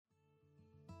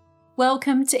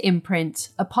Welcome to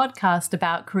Imprint, a podcast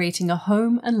about creating a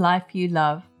home and life you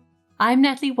love. I'm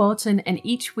Natalie Walton, and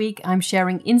each week I'm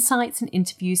sharing insights and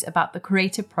interviews about the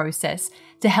creative process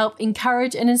to help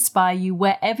encourage and inspire you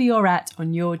wherever you're at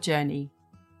on your journey.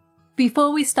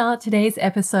 Before we start today's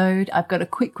episode, I've got a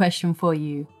quick question for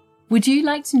you. Would you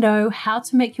like to know how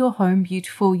to make your home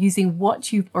beautiful using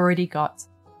what you've already got?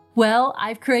 Well,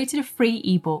 I've created a free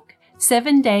ebook,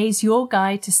 7 Days Your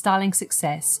Guide to Styling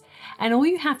Success. And all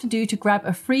you have to do to grab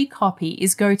a free copy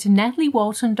is go to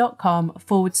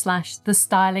nataliewalton.com/the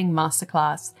styling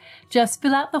masterclass. Just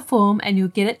fill out the form and you'll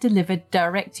get it delivered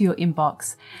direct to your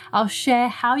inbox. I'll share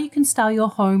how you can style your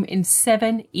home in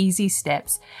 7 easy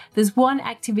steps. There's one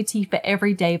activity for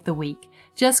every day of the week.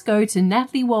 Just go to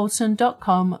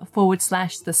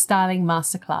nataliewalton.com/the styling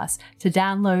masterclass to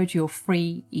download your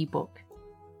free ebook.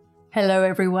 Hello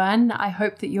everyone, I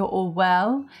hope that you're all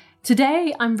well.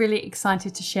 Today, I'm really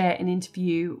excited to share an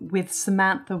interview with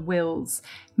Samantha Wills.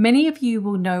 Many of you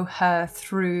will know her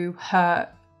through her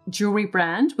jewelry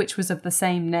brand, which was of the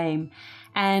same name.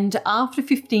 And after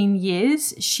 15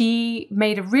 years, she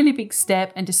made a really big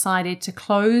step and decided to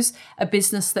close a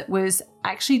business that was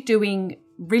actually doing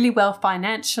really well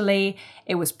financially.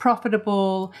 It was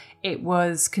profitable, it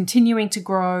was continuing to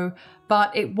grow, but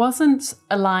it wasn't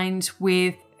aligned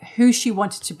with who she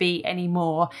wanted to be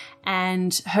anymore,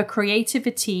 and her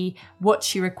creativity, what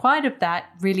she required of that,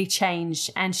 really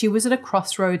changed, and she was at a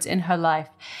crossroads in her life.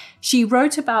 She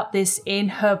wrote about this in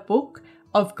her book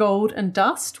Of Gold and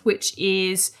Dust, which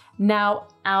is now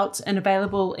out and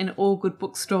available in all good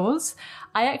bookstores.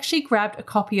 I actually grabbed a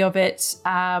copy of it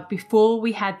before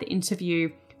we had the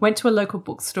interview. Went to a local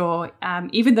bookstore,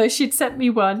 even though she'd sent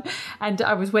me one and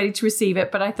I was waiting to receive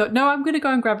it. But I thought, no, I'm going to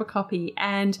go and grab a copy.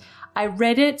 And I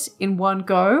read it in one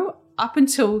go up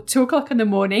until 2 o'clock in the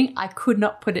morning. I could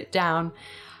not put it down.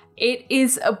 It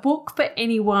is a book for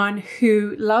anyone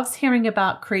who loves hearing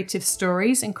about creative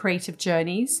stories and creative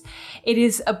journeys. It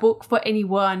is a book for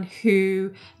anyone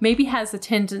who maybe has a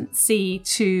tendency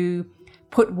to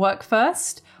put work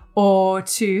first or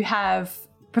to have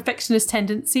perfectionist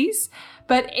tendencies.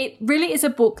 But it really is a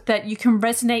book that you can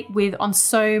resonate with on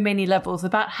so many levels,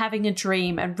 about having a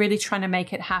dream and really trying to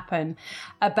make it happen,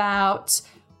 about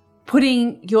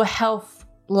putting your health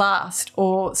last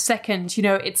or second. You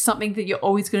know, it's something that you're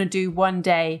always going to do one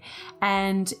day.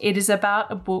 And it is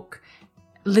about a book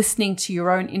listening to your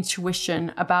own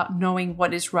intuition, about knowing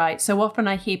what is right. So often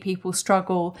I hear people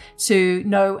struggle to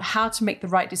know how to make the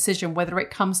right decision, whether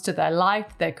it comes to their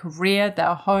life, their career,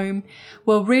 their home.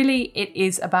 Well, really, it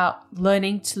is about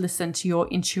learning to listen to your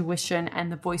intuition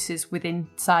and the voices within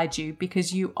inside you,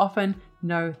 because you often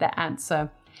know the answer.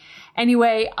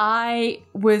 Anyway, I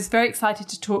was very excited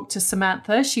to talk to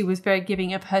Samantha. She was very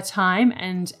giving of her time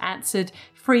and answered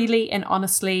freely and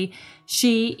honestly.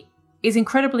 She is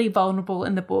incredibly vulnerable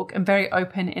in the book and very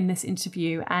open in this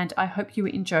interview, and I hope you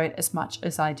enjoy it as much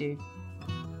as I do.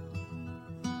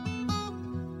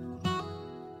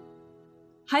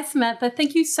 Hi Samantha,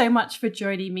 thank you so much for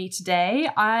joining me today.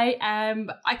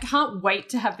 I can't wait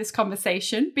to have this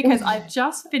conversation because I've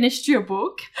just finished your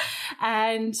book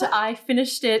and I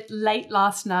finished it late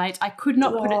last night. I could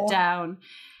not put it down.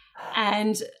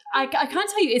 And I can't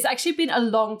tell you, it's actually been a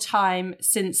long time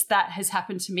since that has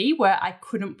happened to me, where I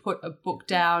couldn't put a book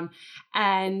down.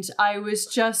 And I was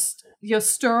just, your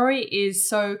story is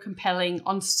so compelling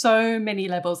on so many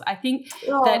levels. I think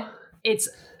that it's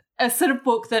a sort of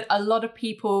book that a lot of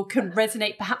people can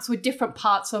resonate perhaps with different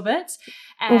parts of it.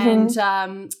 And,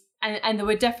 and there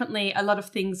were definitely a lot of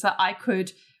things that I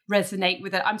could resonate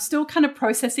with it. I'm still kind of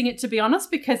processing it, to be honest,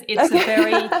 because it's a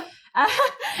very...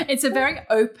 it's a very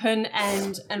open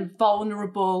and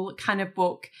vulnerable kind of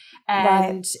book.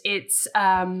 And it's,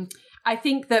 I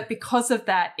think that because of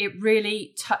that, it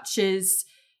really touches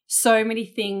so many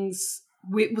things,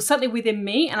 certainly within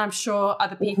me, and I'm sure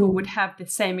other people would have the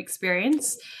same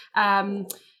experience.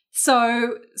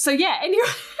 So yeah, anyway,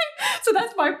 so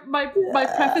that's my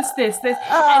preface this. And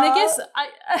I guess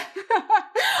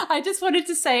I just wanted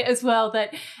to say as well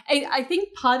that I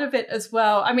think part of it as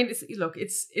well, I mean,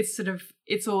 it's sort of,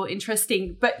 it's all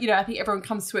interesting, but, you know, I think everyone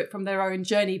comes to it from their own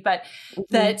journey, but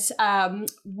that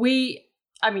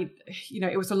I mean, you know,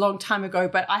 it was a long time ago,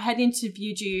 but I had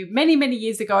interviewed you many, many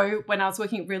years ago when I was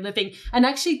working at Real Living. And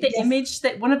actually the image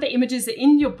that, one of the images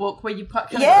in your book where you put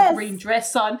kind of a green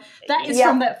dress on, that is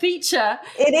from that feature.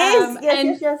 It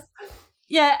is. Yes.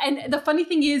 Yeah, and the funny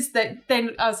thing is that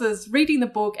then I was reading the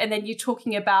book and then you're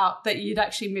talking about that you'd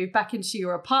actually moved back into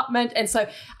your apartment. And so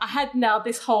I had now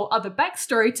this whole other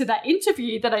backstory to that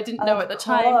interview that I didn't know at the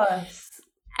time.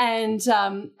 And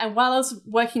while I was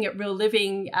working at Real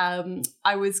Living,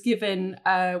 I was given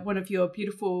one of your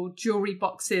beautiful jewelry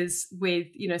boxes with,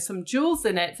 some jewels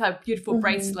in it, so beautiful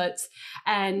bracelets.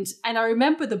 And I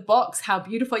remember the box, how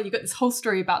beautiful. You got this whole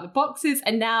story about the boxes,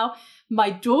 and now my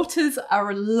daughters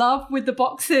are in love with the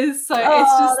boxes. So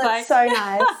it's just that's so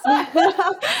nice.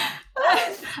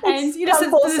 And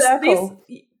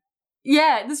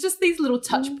there's just these little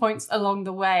touch points along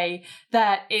the way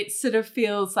that it sort of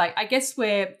feels like, I guess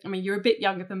you're a bit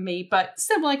younger than me, but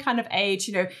similar kind of age,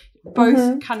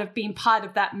 both kind of being part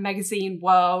of that magazine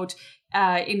world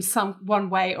in one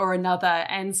way or another.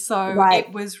 And so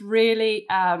it was really,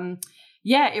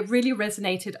 it really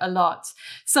resonated a lot.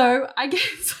 So I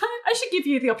guess I should give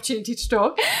you the opportunity to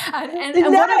talk.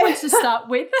 And what I want to start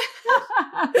with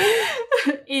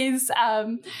is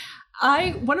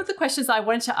one of the questions I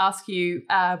wanted to ask you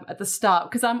at the start,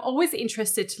 because I'm always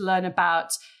interested to learn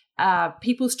about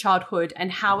people's childhood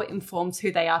and how it informs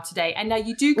who they are today. And now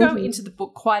you do go into the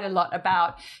book quite a lot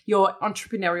about your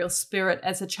entrepreneurial spirit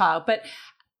as a child, but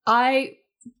I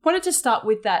wanted to start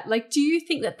with that. Like, do you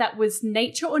think that was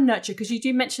nature or nurture? Because you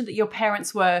do mention that your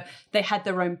parents they had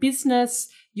their own business,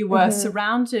 you were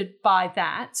surrounded by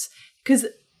that. Because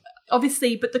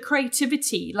obviously, but the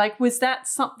creativity, like, was that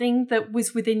something that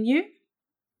was within you?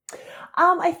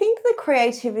 I think the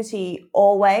creativity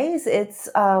always, it's,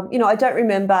 I don't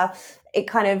remember it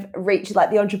kind of reached, like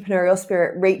the entrepreneurial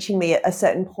spirit reaching me at a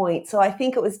certain point. So I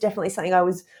think it was definitely something I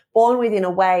was born with in a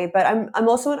way, but I'm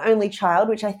also an only child,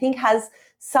 which I think has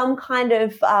some kind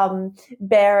of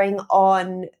bearing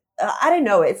on, I don't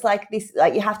know, it's like this,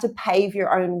 like you have to pave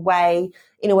your own way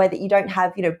in a way that you don't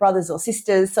have, brothers or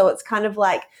sisters. So it's kind of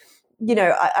like,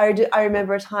 I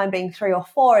remember a time being 3 or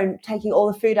 4 and taking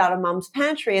all the food out of mum's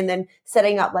pantry and then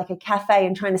setting up like a cafe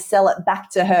and trying to sell it back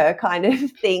to her kind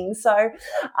of thing. So,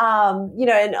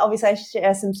 and obviously I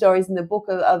share some stories in the book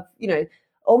of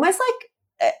almost like,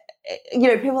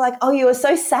 people are like, oh, you were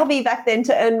so savvy back then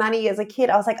to earn money as a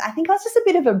kid. I was like, I think I was just a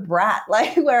bit of a brat,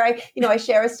 like where I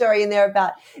share a story in there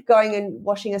about going and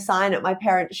washing a sign at my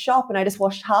parents' shop and I just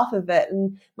washed half of it.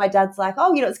 And my dad's like,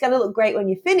 oh, it's going to look great when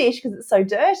you finish because it's so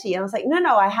dirty. And I was like,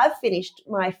 no, I have finished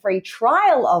my free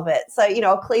trial of it. So,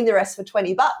 I'll clean the rest for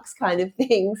 $20 kind of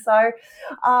thing. So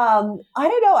I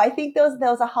don't know. I think there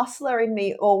was a hustler in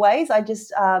me always. I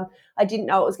just, I didn't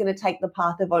know it was going to take the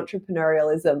path of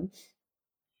entrepreneurialism.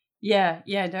 Yeah,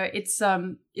 no, it's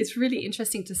really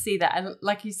interesting to see that. And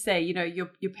like you say, your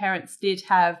parents did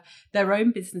have their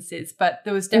own businesses, but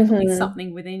there was definitely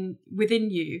something within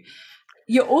you.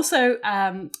 You also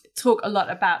talk a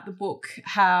lot about the book,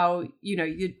 how,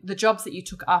 the jobs that you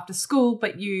took after school,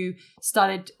 but you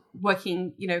started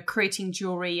working, creating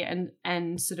jewelry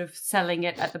and sort of selling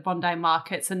it at the Bondi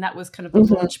markets. And that was kind of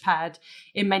the launch pad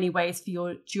in many ways for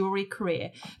your jewelry career.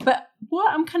 But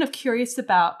what I'm kind of curious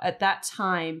about at that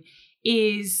time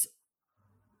is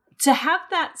to have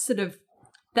that sort of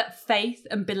that faith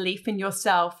and belief in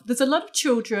yourself. There's a lot of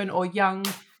children or young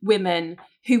women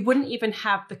who wouldn't even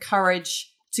have the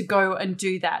courage to go and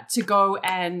do that, to go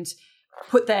and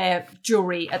put their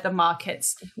jewelry at the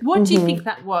markets. What do you think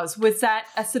that was? Was that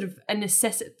a sort of a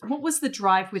necessity? What was the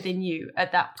drive within you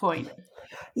at that point?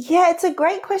 Yeah, it's a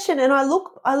great question. And I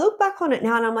look back on it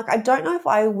now and I'm like, I don't know if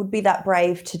I would be that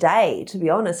brave today, to be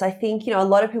honest. I think, a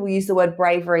lot of people use the word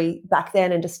bravery back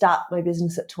then and to start my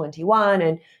business at 21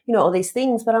 and, all these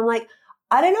things. But I'm like,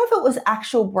 I don't know if it was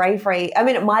actual bravery. I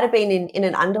mean, it might have been in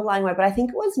an underlying way, but I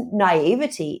think it was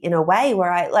naivety in a way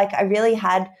where I really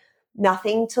had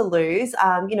nothing to lose.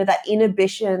 That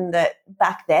inhibition that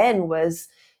back then was,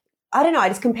 I don't know, I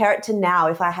just compare it to now.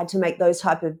 If I had to make those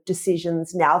type of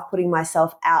decisions now, putting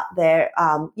myself out there,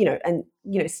 and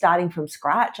starting from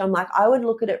scratch, I'm like, I would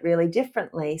look at it really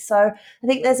differently. So I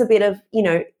think there's a bit of,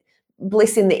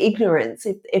 bliss in the ignorance,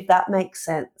 if that makes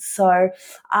sense. So,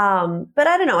 but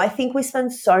I don't know, I think we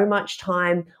spend so much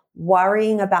time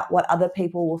worrying about what other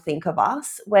people will think of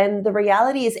us when the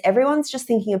reality is everyone's just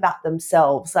thinking about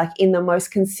themselves, like in the most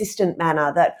consistent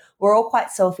manner, that we're all quite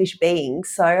selfish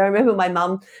beings. So I remember my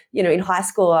mum, in high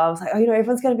school, I was like, oh,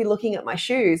 everyone's going to be looking at my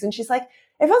shoes. And she's like,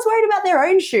 everyone's worried about their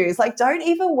own shoes. Like, don't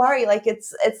even worry. Like,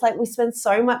 it's like we spend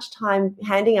so much time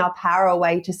handing our power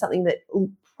away to something that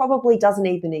probably doesn't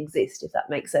even exist, if that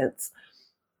makes sense.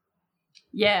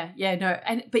 Yeah, no,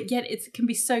 but yet it can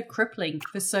be so crippling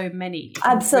for so many.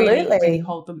 Absolutely, really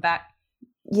hold them back.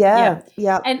 Yeah.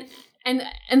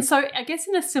 And so I guess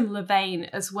in a similar vein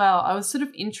as well, I was sort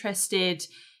of interested.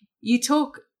 You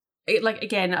talk like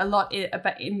again a lot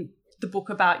about in the book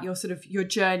about your sort of your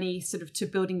journey, sort of to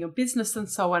building your business and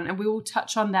so on, and we will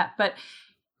touch on that. But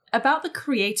about the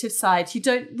creative side, you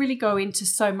don't really go into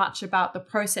so much about the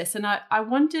process. And I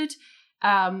wondered,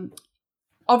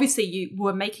 obviously you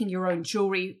were making your own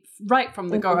jewelry right from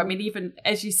the go. I mean, even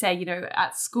as you say,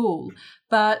 at school,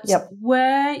 but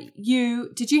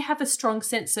did you have a strong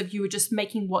sense of you were just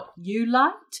making what you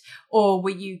liked, or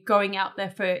were you going out there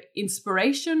for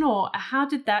inspiration, or how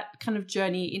did that kind of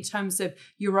journey in terms of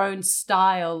your own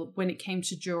style when it came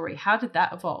to jewelry, how did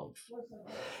that evolve?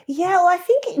 Yeah, well, I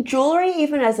think jewelry,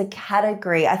 even as a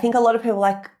category, I think a lot of people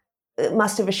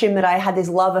must have assumed that I had this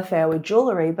love affair with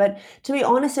jewelry. But to be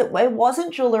honest, it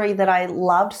wasn't jewelry that I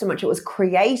loved so much. It was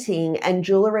creating, and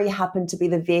jewelry happened to be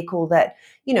the vehicle that,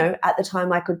 at the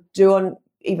time I could do on,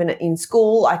 even in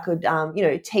school, I could,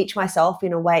 teach myself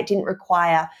in a way. It didn't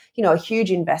require, a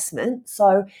huge investment.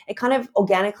 So it kind of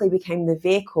organically became the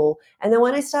vehicle. And then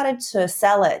when I started to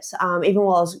sell it, even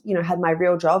while I was, had my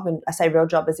real job, and I say real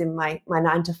job as in my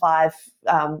 9 to 5,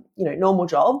 normal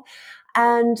job.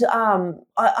 And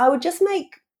I would just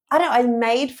I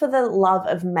made for the love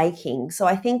of making. So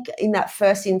I think in that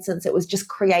first instance, it was just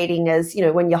creating as,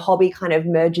 when your hobby kind of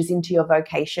merges into your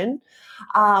vocation.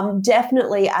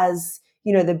 Definitely as,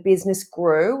 the business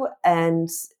grew and,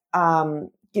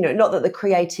 not that the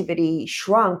creativity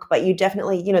shrunk, but you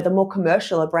definitely, the more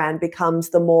commercial a brand becomes,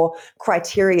 the more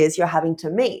criterias you're having to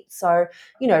meet. So,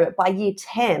 by year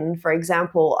 10, for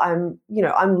example, I'm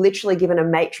literally given a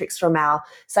matrix from our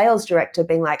sales director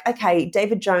being like, okay,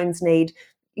 David Jones need,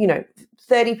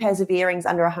 30 pairs of earrings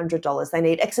under $100. They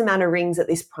need X amount of rings at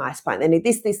this price point. They need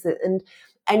this,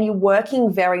 and you're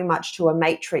working very much to a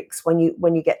matrix when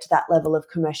you get to that level of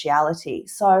commerciality.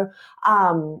 So,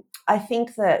 I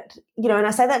think that, and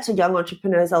I say that to young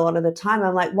entrepreneurs a lot of the time,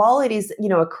 I'm like, while it is,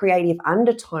 a creative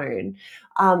undertone,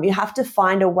 you have to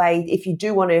find a way, if you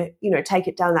do want to, take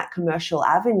it down that commercial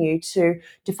avenue, to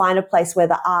find a place where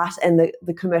the art and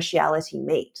the commerciality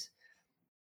meet.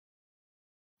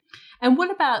 And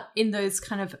what about in those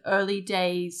kind of early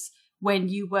days when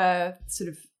you were sort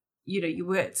of, you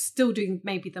were still doing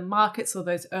maybe the markets, or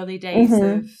those early days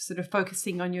of sort of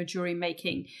focusing on your jewelry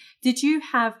making? Did you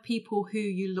have people who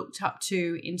you looked up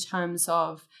to in terms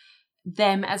of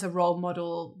them as a role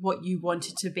model, what you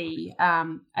wanted to be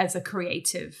as a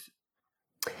creative?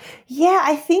 Yeah,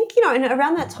 I think, and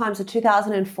around that time, so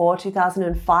 2004,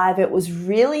 2005, it was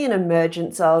really an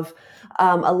emergence of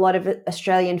a lot of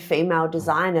Australian female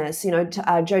designers.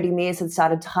 Jodie Mears had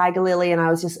started Tiger Lily, and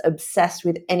I was just obsessed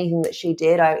with anything that she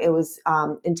did. It was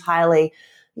entirely,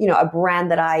 a brand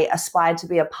that I aspired to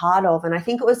be a part of. And I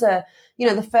think it was the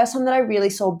first time that I really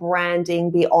saw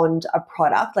branding beyond a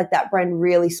product. Like, that brand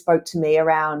really spoke to me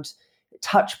around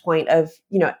touch point of,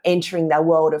 entering the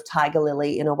world of Tiger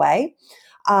Lily in a way.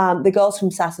 The girls from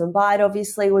Sass and Bide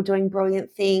obviously were doing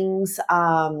brilliant things.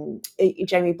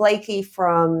 Jamie Blakey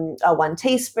from One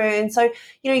Teaspoon. So,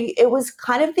 it was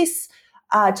kind of this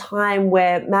time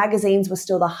where magazines were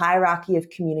still the hierarchy of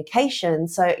communication.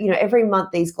 So, every month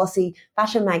these glossy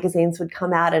fashion magazines would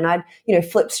come out, and I'd,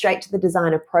 flip straight to the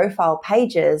designer profile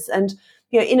pages. And,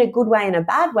 in a good way and a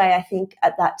bad way, I think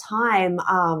at that time,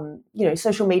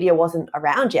 social media wasn't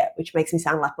around yet, which makes me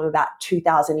sound like I'm about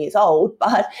 2,000 years old,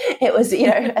 but it was,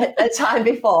 a time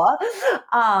before.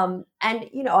 And,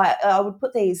 I would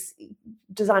put these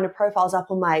designer profiles up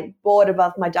on my board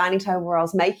above my dining table where I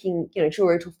was making,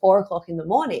 jewelry till 4:00 in the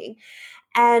morning.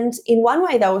 And in one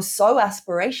way, they were so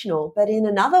aspirational, but in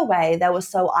another way, they were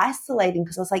so isolating,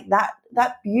 because I was like,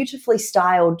 that beautifully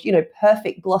styled,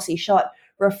 perfect glossy shot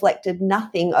reflected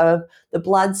nothing of the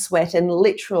blood, sweat, and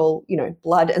literal,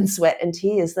 blood and sweat and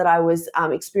tears that I was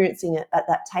experiencing at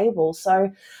that table.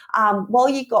 So while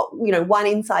you got, one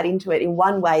insight into it in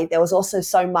one way, there was also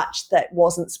so much that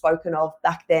wasn't spoken of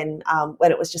back then, when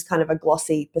it was just kind of a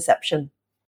glossy perception.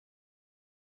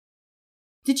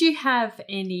 Did you have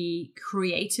any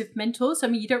creative mentors? I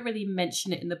mean, you don't really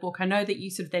mention it in the book. I know that you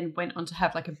sort of then went on to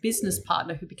have like a business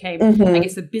partner who became, I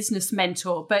guess, a business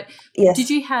mentor. But yes.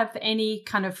 Did you have any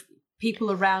kind of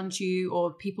people around you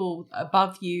or people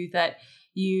above you that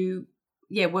you,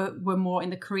 were more in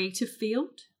the creative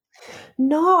field?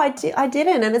 No, I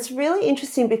didn't. And it's really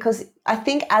interesting, because I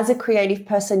think as a creative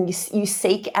person, you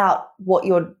seek out what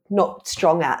you're not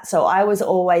strong at. So I was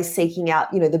always seeking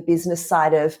out, the business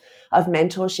side of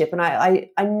mentorship. And I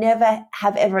never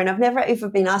have ever, and I've never ever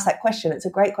been asked that question. It's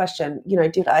a great question.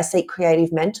 Did I seek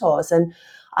creative mentors? And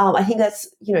I think that's,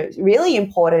 really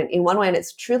important in one way. And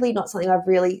it's truly not something I've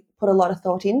really put a lot of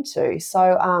thought into.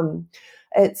 So,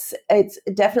 it's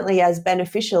definitely as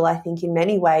beneficial, I think, in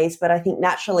many ways. But I think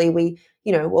naturally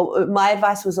my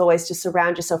advice was always to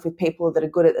surround yourself with people that are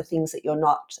good at the things that you're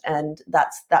not. And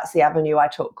that's the avenue I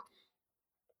took.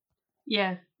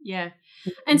 Yeah. Yeah.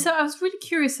 And so I was really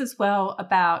curious as well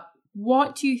about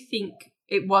what do you think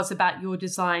it was about your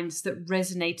designs that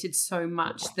resonated so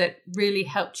much that really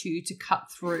helped you to cut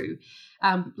through?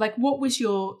 Like, what was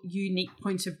your unique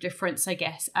point of difference, I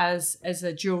guess, as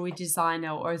a jewelry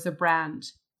designer or as a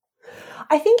brand?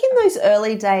 I think in those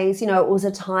early days, it was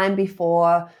a time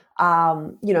before,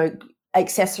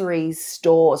 accessories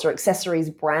stores or accessories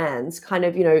brands kind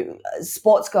of,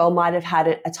 Sports Girl might have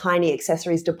had a tiny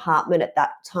accessories department at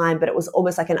that time, but it was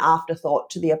almost like an afterthought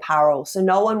to the apparel. So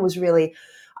no one was really,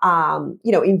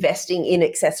 investing in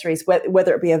accessories,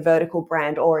 whether it be a vertical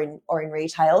brand or in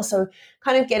retail. So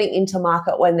kind of getting into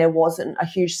market when there wasn't a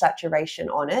huge saturation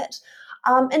on it.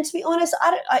 And to be honest,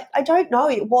 I don't know.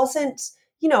 It wasn't,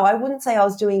 I wouldn't say I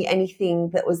was doing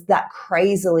anything that was that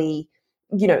crazily,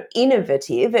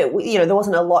 innovative. There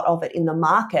wasn't a lot of it in the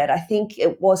market. I think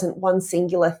it wasn't one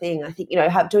singular thing. I think,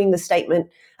 doing the statement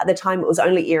at the time, it was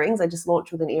only earrings. I just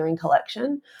launched with an earring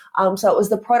collection. So it was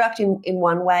the product in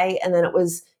one way. And then it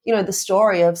was, the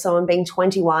story of someone being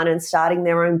 21 and starting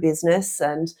their own business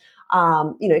and,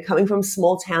 coming from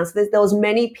small towns. There was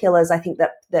many pillars, I think,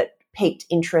 that piqued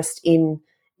interest in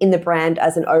the brand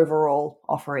as an overall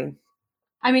offering.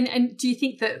 I mean, and do you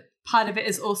think that part of it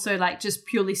is also like just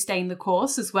purely staying the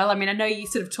course as well? I mean, I know you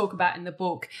sort of talk about in the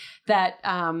book that,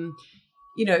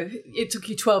 it took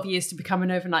you 12 years to become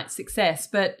an overnight success,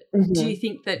 but do you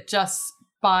think that just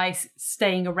by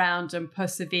staying around and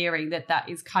persevering, that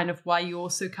is kind of why you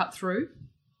also cut through?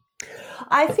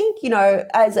 I think,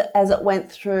 as it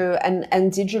went through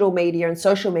and digital media and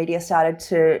social media started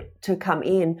to come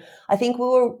in, I think we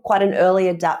were quite an early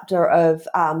adapter of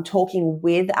talking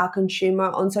with our consumer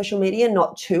on social media,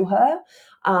 not to her.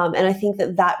 And I think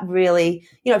that really,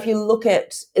 if you look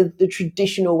at the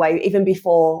traditional way, even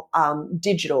before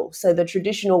digital, so the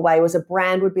traditional way was a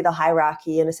brand would be the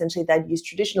hierarchy, and essentially they'd use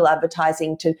traditional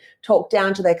advertising to talk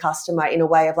down to their customer in a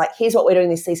way of like, here's what we're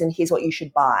doing this season, here's what you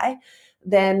should buy.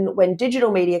 Then when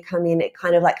digital media come in, it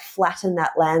kind of like flattened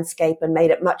that landscape and made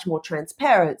it much more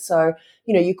transparent. So,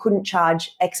 you couldn't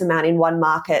charge X amount in one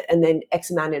market and then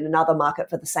X amount in another market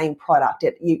for the same product.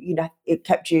 It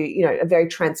kept you, a very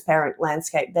transparent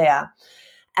landscape there.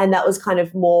 And that was kind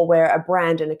of more where a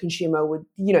brand and a consumer would,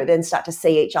 then start to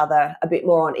see each other a bit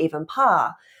more on even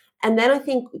par. And then I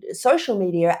think social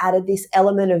media added this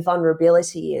element of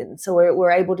vulnerability in. So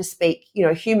we're able to speak,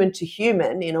 human to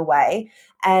human in a way.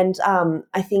 And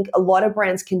I think a lot of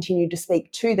brands continue to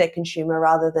speak to their consumer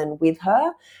rather than with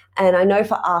her. And I know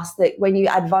for us that when you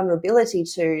add vulnerability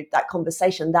to that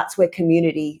conversation, that's where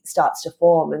community starts to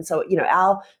form. And so,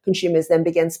 our consumers then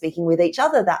began speaking with each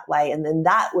other that way. And then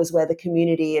that was where the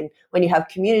community, and when you have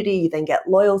community, you then get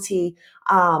loyalty.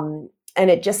 And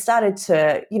it just started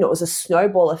to, it was a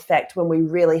snowball effect when we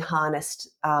really harnessed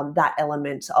that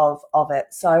element of it.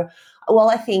 So, well,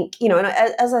 I think, and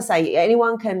as I say,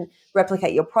 anyone can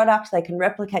replicate your product, they can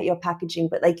replicate your packaging,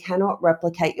 but they cannot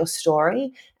replicate your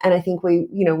story. And I think we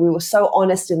were so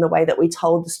honest in the way that we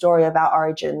told the story of our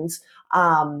origins.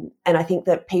 And I think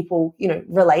that people,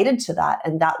 related to that.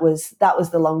 And that was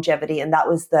the longevity, and that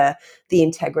was the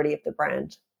integrity of the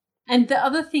brand. And the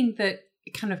other thing that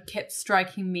kind of kept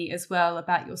striking me as well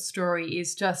about your story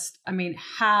is just, I mean,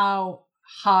 how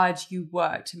hard you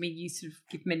worked. I mean, you sort of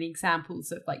give many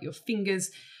examples of like your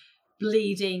fingers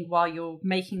bleeding while you're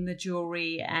making the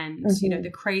jewelry and,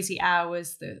 the crazy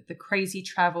hours, the crazy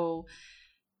travel.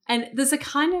 And there's a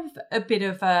kind of a bit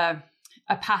of a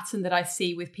pattern that I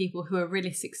see with people who are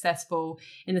really successful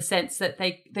in the sense that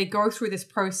they go through this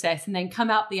process and then come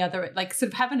out the other, like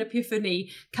sort of have an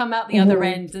epiphany, come out the other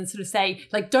end and sort of say,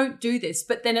 like, don't do this.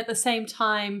 But then at the same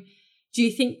time, do you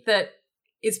think that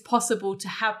it's possible to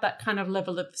have that kind of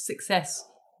level of success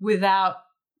without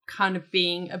kind of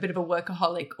being a bit of a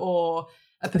workaholic or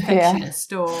a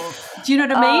perfectionist? Or do you know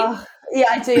what I mean? Yeah,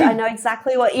 I do. I know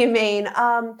exactly what you mean.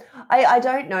 I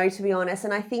don't know, to be honest.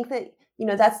 And I think that,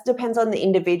 that depends on the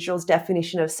individual's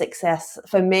definition of success.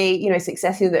 For me,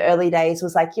 success in the early days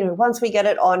was like, once we get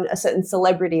it on a certain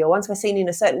celebrity or once we're seen in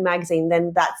a certain magazine,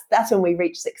 then that's when we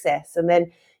reach success. And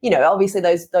then, obviously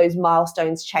those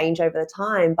milestones change over the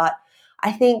time. But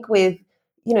I think with,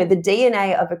 the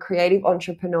DNA of a creative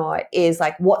entrepreneur is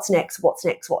like, what's next, what's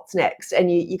next, what's next?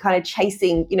 And you kind of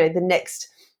chasing, the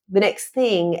next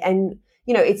thing. And,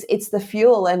 it's the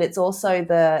fuel, and it's also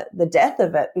the death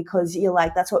of it, because you're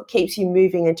like, that's what keeps you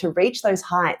moving and to reach those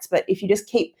heights. But if you just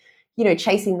keep,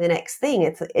 chasing the next thing,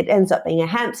 it ends up being a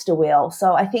hamster wheel.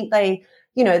 So I think they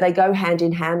go hand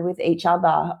in hand with each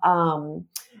other.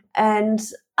 And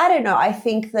I don't know. I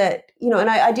think that, and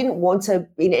I didn't want to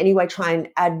in any way try and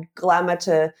add glamour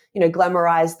to,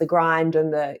 glamorize the grind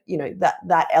and the,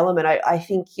 that element. I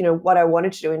think, what I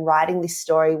wanted to do in writing this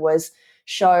story was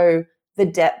show the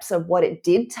depths of what it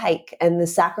did take and the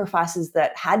sacrifices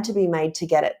that had to be made to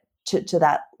get it to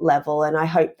that level. And I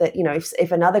hope that,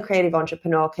 if another creative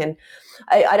entrepreneur can,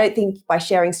 I don't think by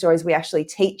sharing stories we actually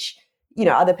teach,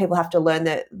 other people have to learn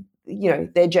that,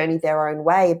 their journey their own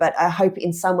way. But I hope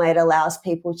in some way it allows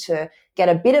people to get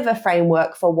a bit of a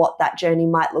framework for what that journey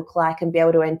might look like and be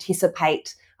able to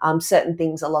anticipate certain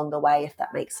things along the way, if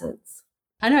that makes sense.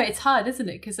 I know it's hard, isn't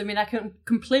it? Because I can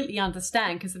completely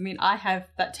understand. Because I have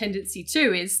that tendency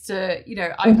too, is to,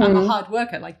 I'm a hard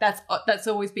worker. Like that's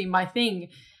always been my thing,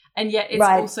 and yet it's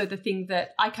also the thing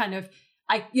that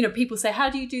people say, how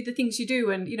do you do the things you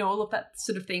do, and all of that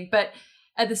sort of thing. But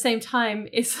at the same time,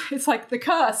 it's like the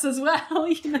curse as well,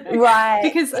 right?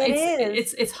 Because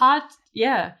it's hard.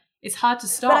 Yeah, it's hard to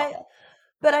stop.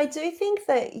 But I do think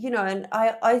that, and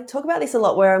I talk about this a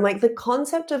lot where I'm like, the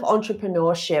concept of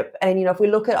entrepreneurship, and, if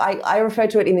we look at, I refer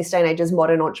to it in this day and age as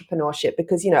modern entrepreneurship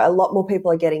because, a lot more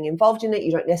people are getting involved in it.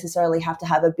 You don't necessarily have to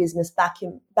have a business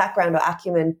background or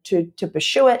acumen to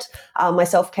pursue it.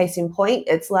 Myself, case in point,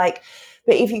 it's like,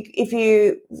 but if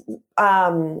you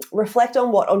reflect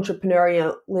on what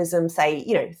entrepreneurialism,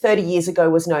 say, 30 years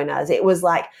ago was known as, it was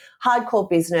like hardcore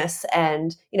business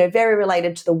and, very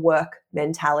related to the work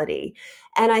mentality.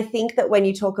 And I think that when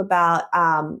you talk about,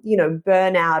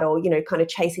 burnout or, kind of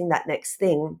chasing that next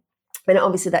thing, and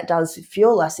obviously that does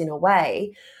fuel us in a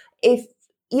way, if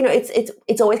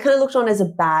it's always kind of looked on as a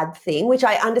bad thing, which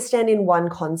I understand in one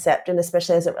concept and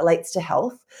especially as it relates to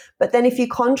health. But then if you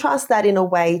contrast that in a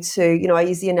way to, I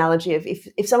use the analogy of if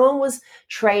someone was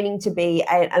training to be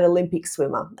an Olympic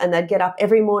swimmer and they'd get up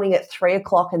every morning at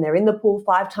 3:00 and they're in the pool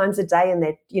 5 times a day and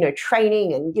they're,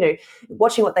 training and,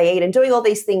 watching what they eat and doing all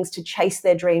these things to chase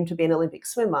their dream to be an Olympic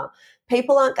swimmer.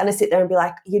 People aren't going to sit there and be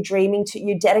like,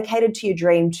 you're dedicated to your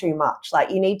dream too much. Like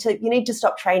you need to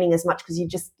stop training as much because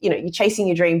you're chasing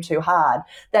your dream too hard.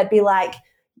 They'd be like,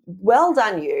 well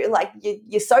done you. Like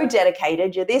you're so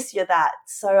dedicated, you're this, you're that.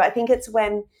 So I think it's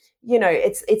when,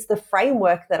 it's the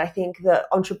framework that I think the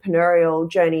entrepreneurial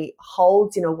journey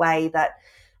holds in a way that,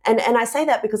 and I say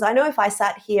that because I know if I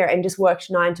sat here and just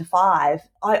worked 9 to 5,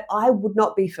 I would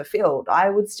not be fulfilled. I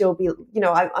would still be,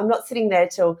 I'm not sitting there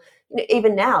till,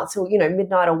 even now till,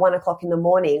 midnight or 1:00 in the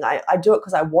morning. I do it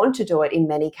because I want to do it in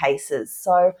many cases.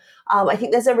 So I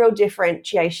think there's a real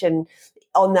differentiation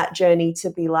on that journey to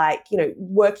be like,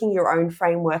 working your own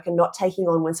framework and not taking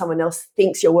on when someone else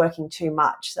thinks you're working too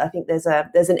much. So I think there's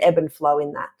an ebb and flow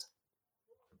in that.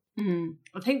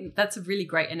 I think that's a really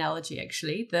great analogy,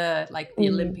 actually. The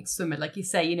Olympic swimmer, like you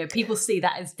say, people see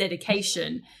that as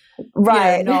dedication,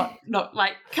 right? Not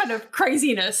like kind of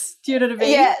craziness. Do you know what I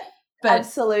mean? Yeah, but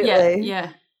absolutely.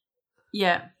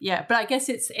 Yeah. But I guess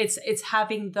it's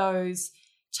having those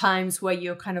times where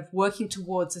you're kind of working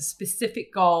towards a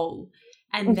specific goal,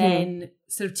 and then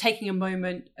sort of taking a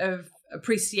moment of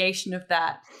appreciation of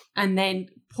that, and then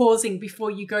pausing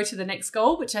before you go to the next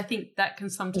goal, which I think that can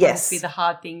sometimes be the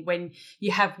hard thing when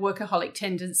you have workaholic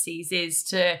tendencies,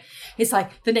 it's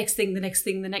like the next thing,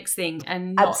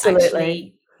 and not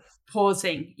actually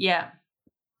pausing. Yeah,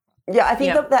 I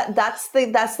think that's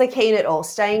the key in it all,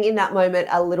 staying in that moment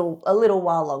a little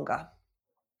while longer.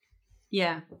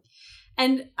 Yeah.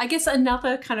 And I guess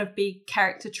another kind of big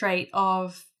character trait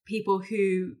of people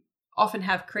who often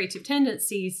have creative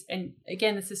tendencies, and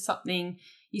again, this is something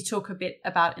you talk a bit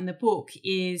about in the book,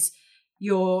 is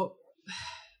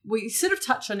we sort of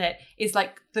touch on it, is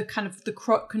like the kind of the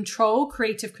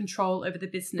creative control over the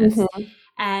business.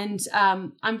 And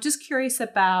I'm just curious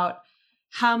about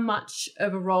how much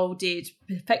of a role did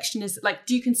perfectionist, like,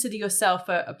 do you consider yourself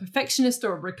a perfectionist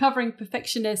or a recovering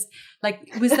perfectionist?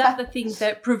 Like, was that the thing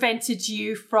that prevented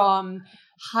you from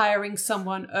hiring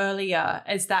someone earlier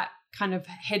as that kind of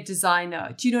head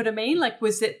designer? Do you know what I mean? Like,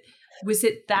 was it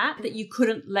that you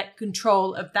couldn't let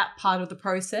control of that part of the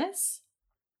process?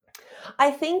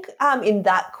 I think in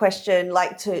that question,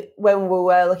 when we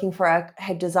were looking for a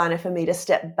head designer for me to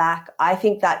step back, I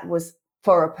think that was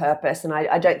for a purpose. And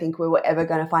I don't think we were ever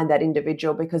going to find that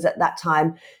individual, because at that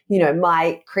time,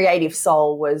 my creative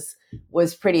soul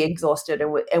was pretty exhausted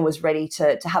and was ready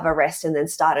to have a rest and then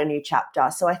start a new chapter.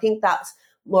 So I think that's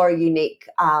more unique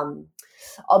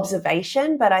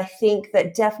observation, but I think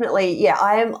that definitely, yeah,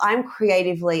 I'm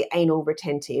creatively anal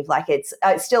retentive. Like it's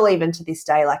still, even to this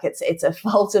day, like it's a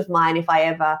fault of mine if I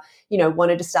ever,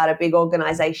 wanted to start a big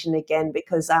organization again,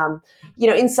 because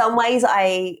in some ways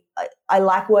I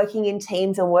like working in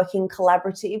teams and working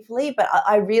collaboratively, but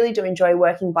I really do enjoy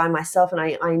working by myself, and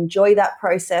I enjoy that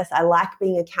process. I like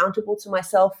being accountable to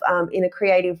myself in a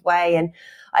creative way, and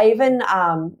I even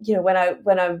when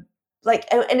I'm like,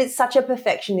 and it's such a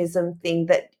perfectionism thing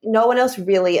that no one else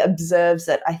really observes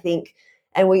it, I think.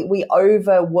 And we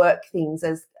overwork things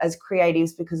as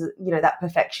creatives because, that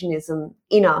perfectionism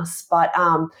in us. But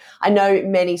I know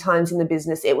many times in the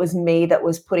business, it was me that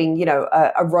was putting,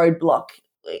 a roadblock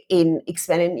in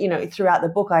expanding, throughout the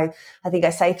book. I think I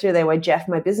say through there where Jeff,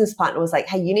 my business partner, was like,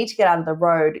 hey, you need to get out of the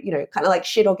road, kind of like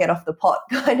shit or get off the pot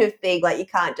kind of thing. Like you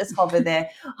can't just hover there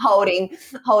holding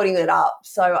it up.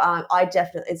 So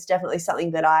it's definitely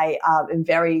something that I am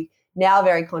very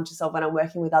conscious of when I'm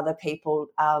working with other people,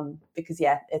 because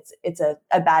it's a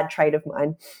bad trait of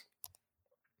mine.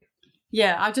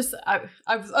 Yeah, I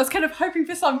was kind of hoping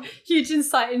for some huge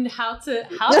insight in how to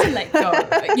let go,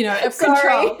 of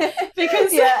control,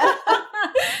 because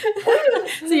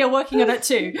so you're working on it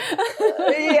too.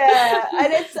 Yeah,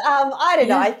 and it's I don't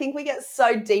know. I think we get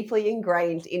so deeply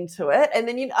ingrained into it, and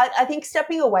then I think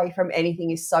stepping away from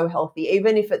anything is so healthy,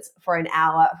 even if it's for an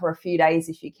hour, for a few days,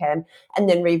 if you can, and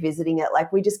then revisiting it.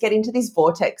 Like we just get into this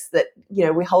vortex that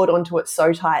we hold on to it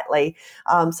so tightly.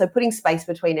 So putting space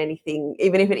between anything,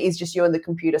 even if it is just you and the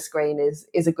computer screen,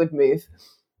 is a good move.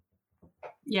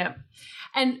 Yeah.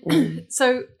 And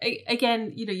so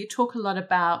again, you talk a lot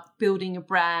about building a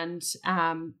brand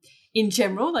in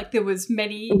general. Like there was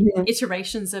many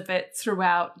iterations of it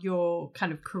throughout your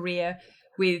kind of career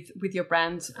with your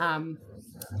brand,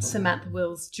 Samantha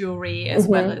Wills Jewelry, as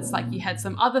well as like you had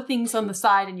some other things on the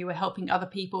side and you were helping other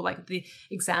people, like the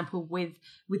example with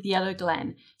Yellow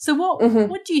Glen. So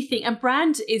what do you think? And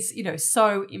brand is,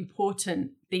 so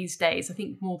important these days, I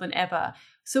think more than ever.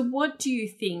 So what do you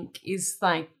think is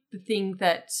like the thing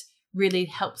that really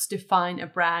helps define a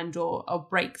brand or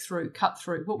cut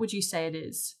through? What would you say it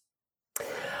is?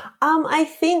 I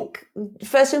think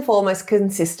first and foremost,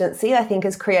 consistency. I think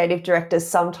as creative directors,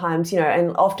 sometimes,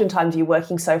 and oftentimes you're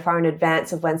working so far in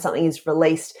advance of when something is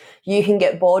released, you can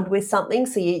get bored with something.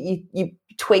 So you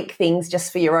tweak things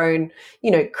just for your own,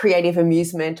 creative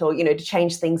amusement or, to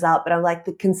change things up. But I like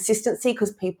the consistency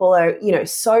because people are,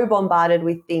 so bombarded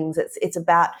with things. It's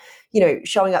about,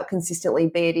 showing up consistently,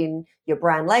 be it in your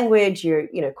brand language, your,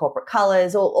 corporate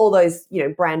colors, all those,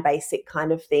 brand basic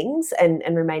kind of things, and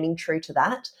remaining true to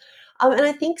that. And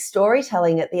I think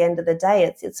storytelling at the end of the day,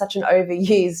 it's such an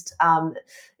overused,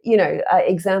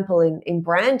 example in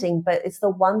branding, but it's the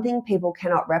one thing people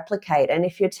cannot replicate. And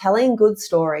if you're telling good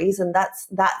stories, and that's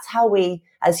how we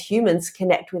as humans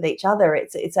connect with each other.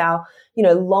 It's our,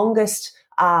 longest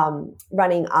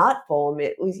running art form.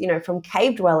 It was, from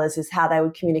cave dwellers is how they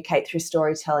would communicate through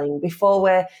storytelling. Before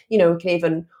we can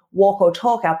even walk or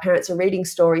talk, our parents are reading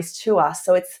stories to us.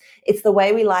 So it's the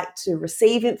way we like to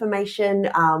receive information.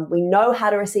 We know how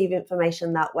to receive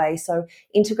information that way. So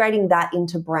integrating that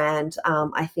into brand,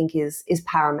 I think is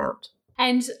paramount.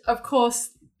 And of course,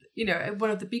 one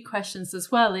of the big questions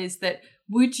as well is that,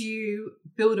 would you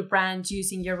build a brand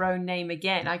using your own name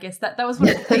again? I guess that was one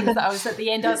of the things that I was at the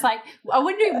end. I was like, I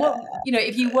wonder what,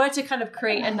 if you were to kind of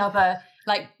create another,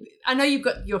 like, I know you've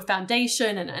got your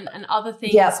foundation and other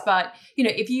things, but,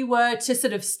 if you were to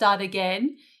sort of start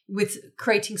again with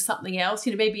creating something else,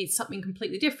 maybe it's something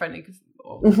completely different,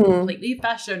 or completely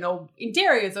fashion or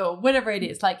interiors or whatever it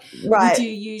is. Like, would you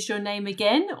use your name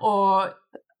again, or...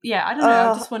 Yeah, I don't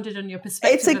know. I just wondered on your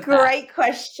perspective. It's a great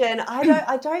question. I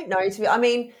don't know.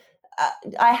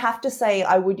 I have to say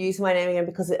I would use my name again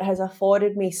because it has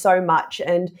afforded me so much.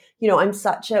 And, I'm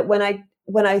such a, when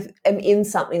I am in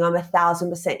something, I'm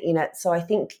 1,000% in it. So I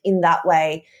think in that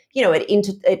way,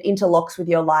 it interlocks with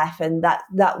your life, and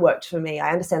that worked for me.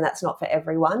 I understand that's not for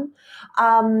everyone.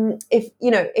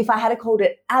 If I had called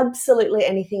it absolutely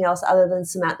anything else other than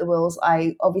Samantha Wills,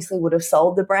 I obviously would have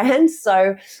sold the brand.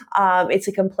 So it's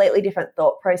a completely different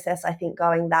thought process, I think,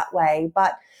 going that way.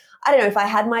 But I don't know, if I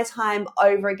had my time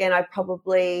over again, I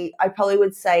probably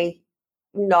would say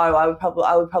no. I would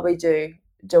probably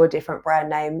do a different brand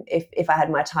name if I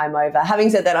had my time over. Having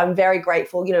said that, I'm very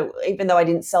grateful, even though I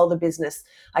didn't sell the business,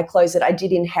 I closed it. I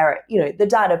did inherit, the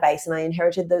database, and I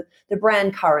inherited the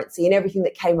brand currency, and everything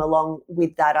that came along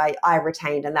with that I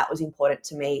retained, and that was important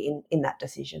to me in that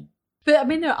decision. But I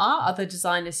mean, there are other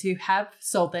designers who have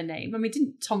sold their name. I mean,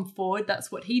 didn't Tom Ford,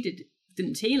 that's what he did,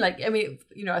 didn't he? Like, I mean,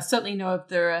 I certainly know if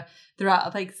there are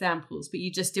other examples, but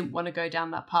you just didn't want to go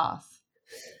down that path.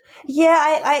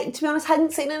 Yeah, I to be honest,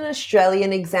 hadn't seen an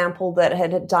Australian example that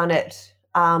had done it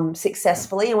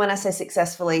successfully. And when I say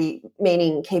successfully,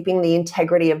 meaning keeping the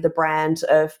integrity of the brand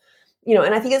of,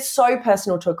 and I think it's so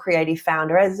personal to a creative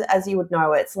founder, as you would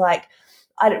know, it's like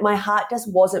my heart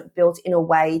just wasn't built in a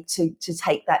way to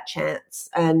take that chance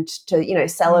and to,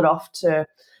 sell it off to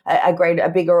a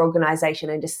bigger organization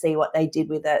and just see what they did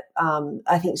with it.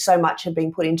 I think so much had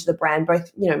been put into the brand,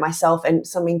 both, myself and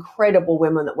some incredible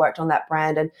women that worked on that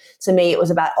brand. And to me, it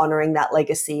was about honoring that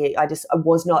legacy. I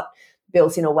was not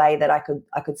built in a way that I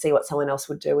could see what someone else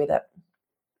would do with it.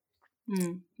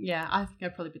 Yeah, I think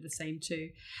I'd probably be the same too.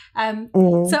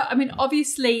 So, I mean,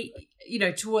 obviously,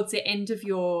 towards the end of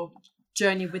your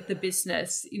journey with the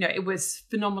business, it was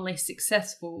phenomenally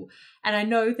successful. And I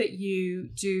know that you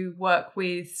do work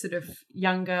with sort of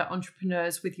younger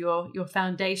entrepreneurs with your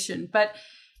foundation, but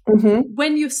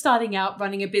when you're starting out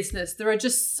running a business, there are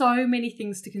just so many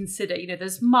things to consider.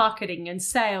 There's marketing and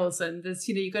sales, and there's,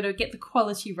 you've got to get the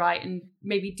quality right, and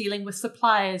maybe dealing with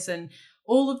suppliers and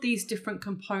all of these different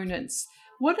components.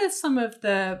 What are some of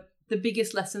the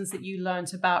biggest lessons that you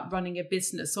learned about running a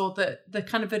business, or the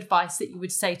kind of advice that you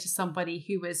would say to somebody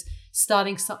who was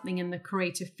starting something in the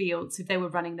creative fields if they were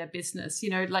running their business?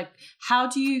 Like, how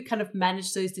do you kind of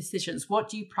manage those decisions? What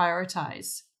do you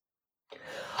prioritize?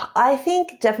 I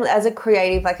think definitely as a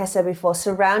creative, like I said before,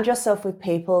 surround yourself with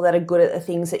people that are good at the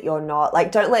things that you're not.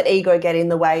 Like, don't let ego get in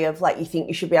the way of like, you think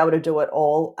you should be able to do it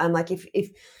all. And like, if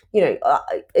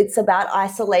it's about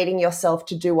isolating yourself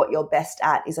to do what you're best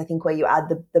at is, I think, where you add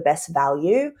the best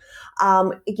value.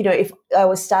 If I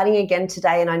was starting again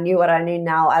today and I knew what I knew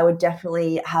now, I would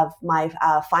definitely have my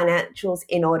financials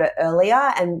in order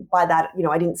earlier. And by that,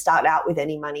 I didn't start out with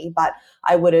any money, but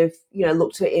I would have,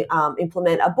 looked to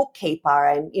implement a bookkeeper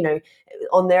and,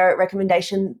 on their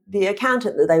recommendation, the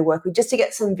accountant that they work with, just to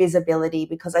get some visibility.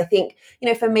 Because I think,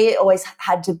 for me, it always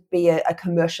had to be a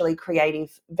commercially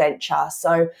creative venture.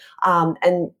 So,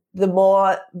 and the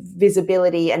more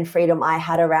visibility and freedom I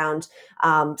had around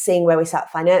seeing where we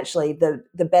sat financially,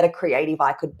 the better creative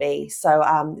I could be.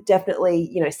 So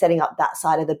definitely, setting up that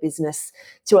side of the business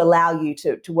to allow you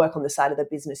to work on the side of the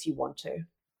business you want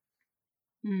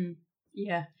to.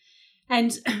 Yeah.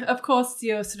 And of course,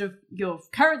 your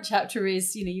current chapter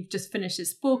is, you've just finished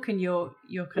this book and you're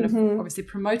kind of obviously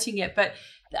promoting it. But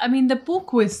I mean, the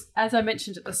book was, as I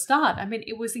mentioned at the start, I mean,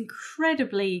 it was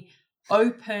incredibly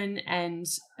open and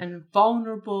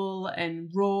vulnerable and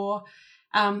raw.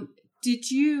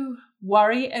 Did you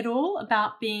worry at all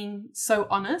about being so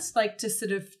honest, like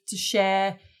to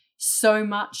share so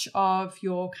much of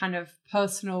your kind of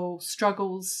personal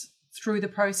struggles through the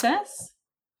process?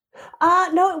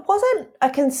 No, it wasn't a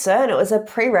concern. It was a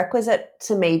prerequisite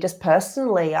to me just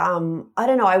personally. I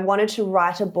don't know. I wanted to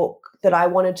write a book that I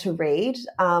wanted to read.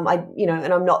 And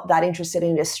I'm not that interested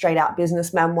in just straight out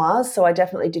business memoirs. So I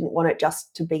definitely didn't want it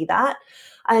just to be that.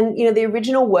 And, the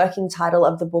original working title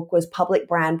of the book was Public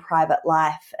Brand, Private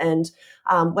Life. And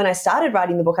when I started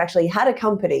writing the book, I actually had a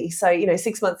company. So,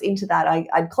 6 months into that,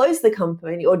 I'd closed the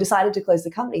company, or decided to close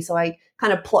the company. So I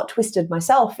kind of plot twisted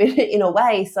myself in a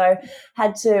way. So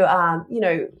had to,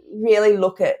 really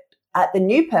look at the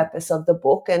new purpose of the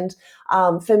book. And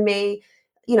for me,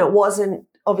 it wasn't,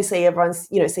 obviously everyone's,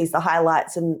 sees the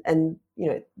highlights and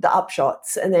the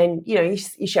upshots. And then,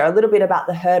 you share a little bit about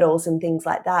the hurdles and things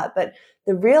like that. But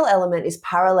the real element is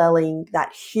paralleling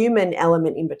that human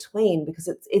element in between, because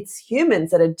it's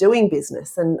humans that are doing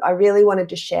business. And I really wanted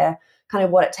to share kind of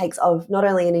what it takes of not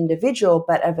only an individual,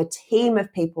 but of a team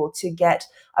of people to get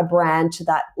a brand to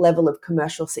that level of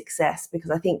commercial success.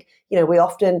 Because I think,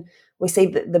 we see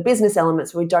the business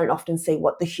elements, we don't often see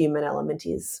what the human element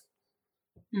is.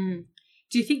 Do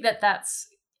you think that that's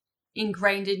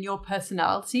ingrained in your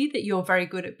personality, that you're very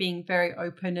good at being very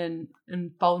open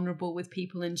and vulnerable with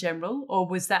people in general? Or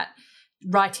was that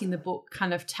writing the book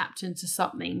kind of tapped into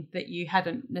something that you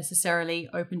hadn't necessarily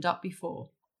opened up before?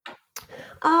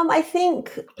 I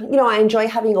think, I enjoy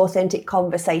having authentic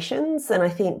conversations, and I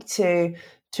think to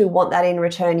want that in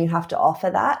return, you have to offer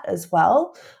that as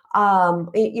well.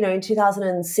 In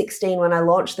 2016, when I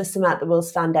launched the Samantha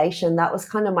Wills Foundation, that was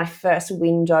kind of my first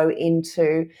window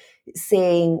into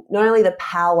seeing not only the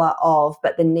power of,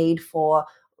 but the need for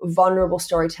vulnerable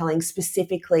storytelling,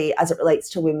 specifically as it relates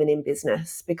to women in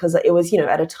business, because it was,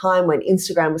 at a time when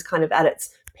Instagram was kind of at its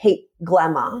peak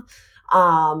glamour.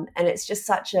 And it's just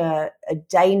such a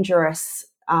dangerous,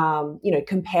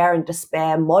 compare and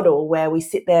despair model, where we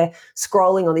sit there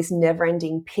scrolling on this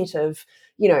never-ending pit of,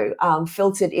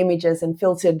 filtered images and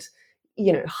filtered,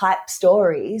 hype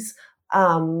stories.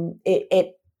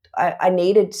 I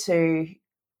needed to,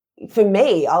 for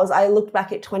me, I looked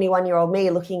back at 21-year-old me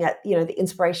looking at, the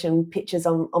inspiration pictures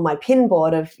on my pin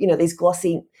board of, these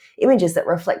glossy images that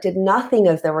reflected nothing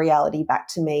of the reality back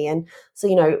to me. And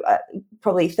so,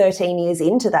 probably 13 years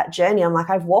into that journey, I'm like,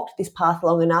 I've walked this path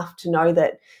long enough to know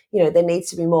that, there needs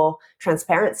to be more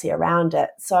transparency around it.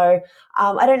 So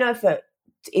I don't know if it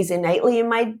is innately in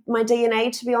my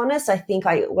DNA, to be honest. I think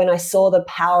when I saw the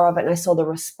power of it and I saw the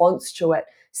response to it,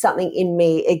 something in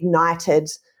me ignited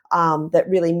that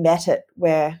really met it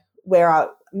where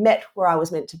I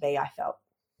was meant to be, I felt.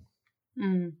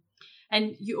 Mm.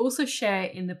 And you also share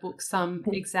in the book some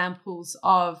examples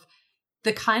of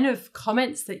the kind of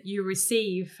comments that you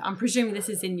receive. I'm presuming this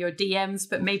is in your DMs,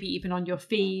 but maybe even on your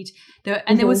feed. There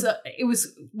was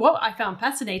what I found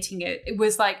fascinating. It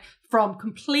was like from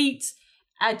complete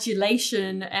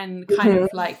adulation and kind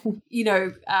of like,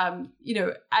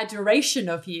 adoration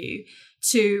of you,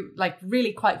 to like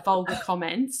really quite vulgar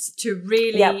comments, to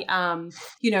really,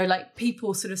 like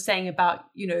people sort of saying about,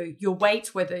 your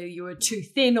weight, whether you were too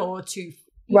thin or too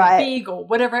big or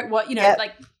whatever it was,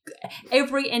 like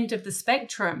every end of the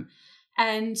spectrum.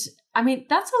 And I mean,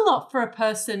 that's a lot for a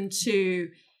person to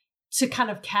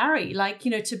kind of carry, like,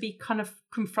 to be kind of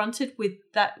confronted with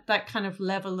that kind of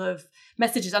level of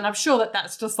messages. And I'm sure that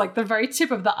that's just like the very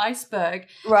tip of the iceberg.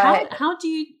 Right. How do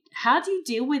you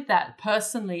deal with that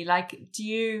personally? Like, can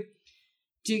you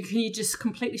just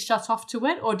completely shut off to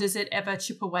it, or does it ever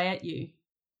chip away at you?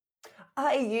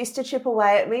 It used to chip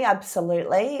away at me,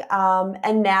 absolutely.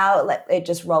 And now it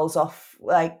just rolls off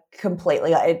like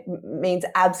completely. It means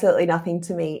absolutely nothing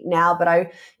to me now. But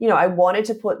I wanted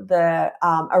to put the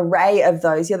array of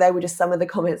those. They were just some of the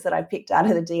comments that I picked out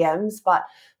of the DMs, but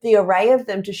the array of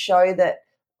them to show that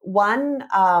one,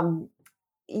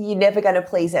 you're never going to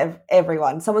please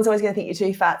everyone. Someone's always going to think you're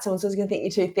too fat. Someone's always going to think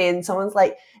you're too thin. Someone's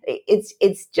like,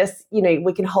 it's just,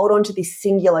 we can hold on to these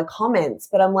singular comments,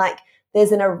 but I'm like,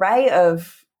 there's an array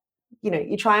of,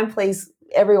 you try and please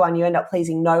everyone, you end up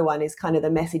pleasing no one is kind of the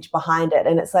message behind it.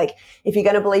 And it's like, if you're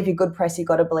going to believe your good press, you've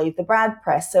got to believe the bad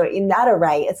press. So in that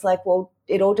array, it's like, well,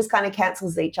 it all just kind of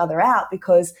cancels each other out,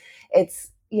 because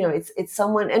it's, it's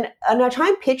someone, and I try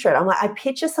and picture it. I'm like, I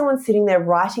picture someone sitting there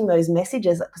writing those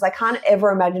messages, because I can't ever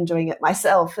imagine doing it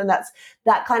myself. And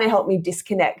that kind of helped me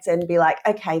disconnect and be like,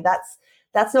 okay, that's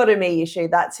not a me issue.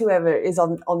 That's whoever is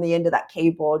on the end of that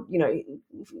keyboard,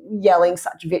 yelling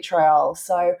such vitriol.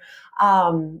 So,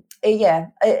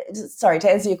 sorry, to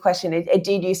answer your question, it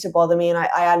did used to bother me. And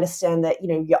I understand that,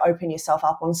 you open yourself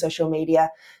up on social media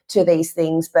to these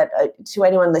things. But to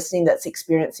anyone listening that's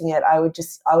experiencing it, I would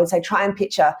say try and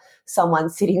picture someone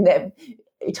sitting there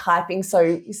typing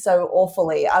so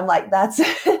awfully. I'm like, that's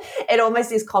it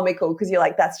almost is comical, because you're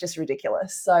like, that's just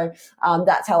ridiculous. So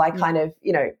that's how I kind of,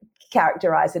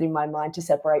 characterize it in my mind to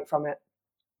separate from it.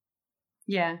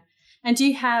 Yeah. And do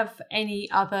you have any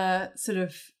other sort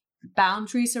of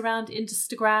boundaries around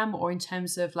Instagram, or in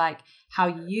terms of like how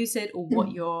you use it, or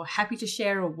what you're happy to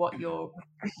share, or what you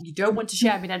don't want to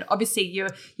share? I mean, and obviously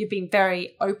you've been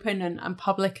very open and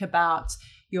public about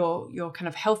your kind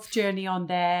of health journey on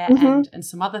there, and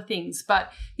some other things.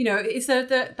 But, is there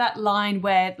that line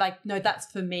where like, no, that's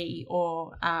for me,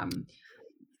 or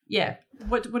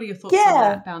what are your thoughts on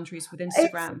that, boundaries with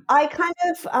Instagram? I kind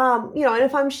of, and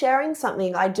if I'm sharing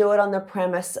something, I do it on the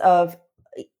premise of,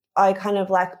 I kind of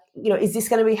like, is this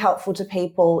going to be helpful to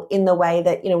people in the way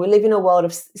that, we live in a world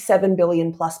of 7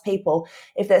 billion plus people.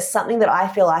 If there's something that I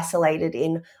feel isolated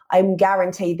in, I'm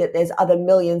guaranteed that there's other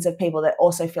millions of people that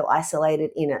also feel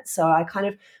isolated in it. So I kind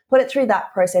of put it through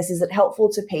that process. Is it helpful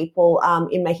to people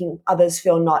in making others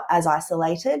feel not as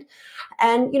isolated?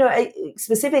 And,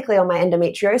 specifically on my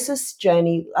endometriosis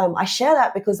journey, I share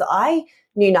that because I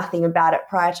knew nothing about it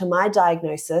prior to my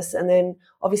diagnosis, and then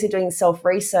obviously doing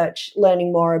self-research,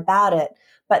 learning more about it,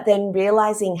 but then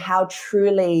realizing how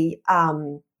truly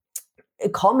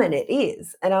common it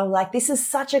is. And I'm like, this is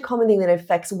such a common thing that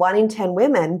affects 1 in 10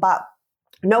 women, but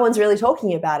no one's really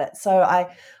talking about it. So I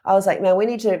was like, man, we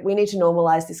need to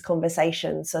normalize this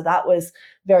conversation. So that was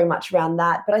very much around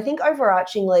that. But I think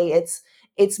overarchingly,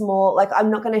 it's more like, I'm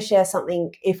not going to share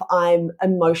something if I'm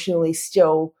emotionally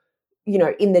still,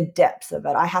 in the depths of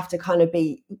it. I have to kind of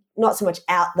be not so much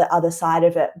out the other side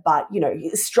of it, but,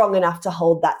 strong enough to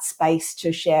hold that space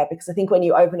to share. Because I think when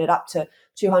you open it up to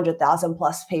 200,000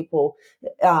 plus people,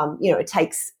 it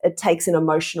takes an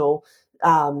emotional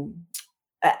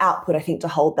output, I think, to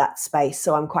hold that space.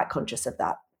 So I'm quite conscious of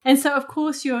that. And so, of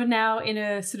course, you're now in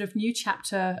a sort of new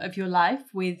chapter of your life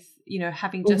with,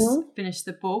 having just finished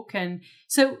the book. And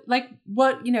so like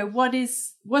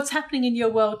what's happening in your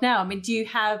world now? I mean, do you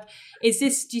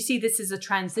see this as a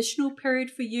transitional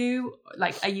period for you?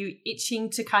 Like, are you itching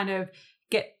to kind of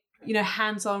get,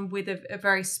 hands-on with a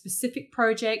very specific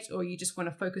project, or you just want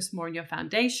to focus more on your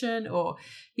foundation, or,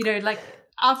 like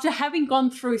after having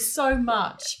gone through so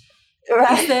much,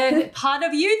 right. Is there part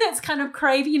of you that's kind of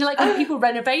craving, like when people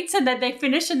renovate and then they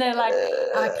finish and they're like,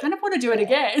 I kind of want to do it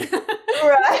again.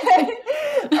 Right.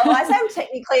 I say I'm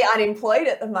technically unemployed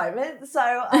at the moment. So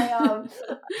I,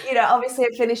 obviously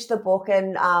I finished the book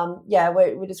and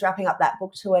we're just wrapping up that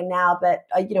book tour now, but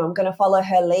I'm going to follow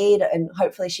her lead, and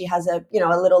hopefully she has a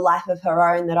little life of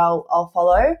her own that I'll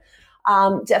follow.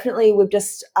 Definitely, we've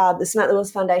just the Samantha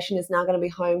Wills Foundation is now going to be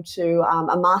home to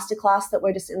a masterclass that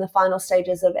we're just in the final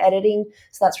stages of editing.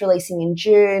 So that's releasing in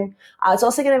June. It's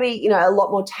also going to be, a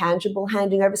lot more tangible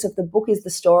handing over. So if the book is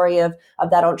the story of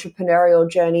that entrepreneurial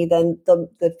journey, then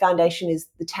the foundation is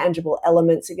the tangible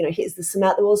elements. So, here's the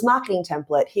Samantha Wills marketing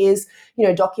template. Here's,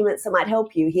 documents that might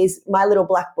help you. Here's my little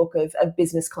black book of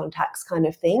business contacts kind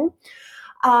of thing.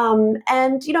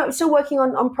 And, still working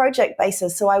on project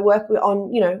basis. So I work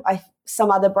on,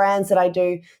 some other brands that I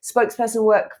do spokesperson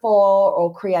work for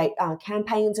or create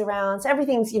campaigns around. So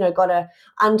everything's, got a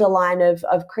underline of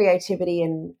creativity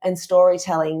and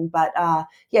storytelling. But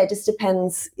it just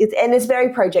depends. It's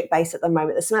very project based at the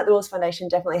moment. The Samantha Wills Foundation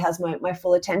definitely has my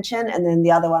full attention. And then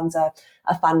the other ones are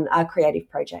fun creative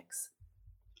projects.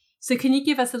 So can you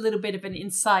give us a little bit of an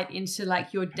insight into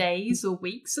like your days or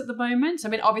weeks at the moment? I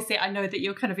mean, obviously I know that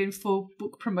you're kind of in full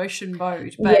book promotion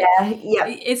mode, but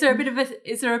is there a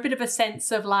bit of a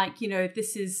sense of like,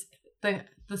 this is the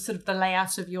sort of the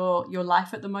layout of your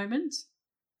life at the moment?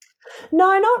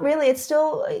 No, not really. It's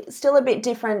still a bit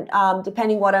different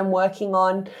depending what I'm working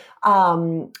on.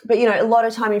 But, a lot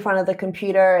of time in front of the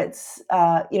computer, it's,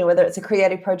 whether it's a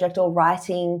creative project or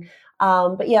writing.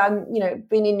 But yeah, I'm,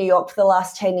 been in New York for the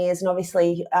last 10 years, and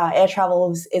obviously air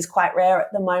travel is quite rare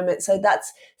at the moment. So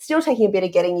that's still taking a bit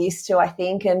of getting used to, I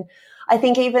think. And I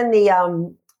think even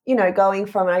the, going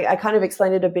from, I kind of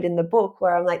explained it a bit in the book,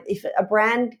 where I'm like, if a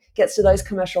brand gets to those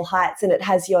commercial heights and it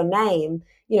has your name,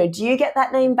 do you get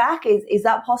that name back? Is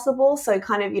that possible? So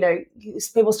kind of,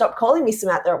 people stopped calling me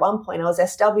Samantha at one point. I was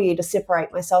SW to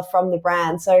separate myself from the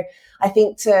brand. So I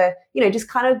think to, just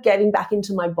kind of getting back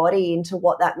into my body, into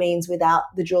what that means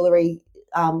without the jewelry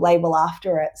label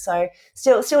after it. So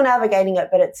still navigating it,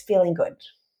 but it's feeling good.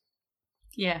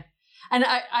 Yeah. And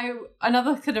I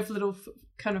another kind of little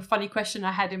kind of funny question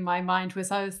I had in my mind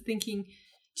was, I was thinking,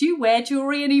 do you wear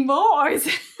jewelry anymore, or is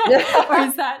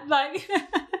that like,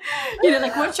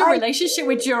 like what's your relationship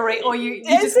with jewelry, or you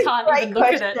just can't even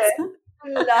look at it?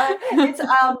 No, it's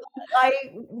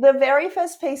the very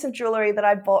first piece of jewelry that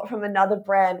I bought from another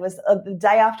brand was the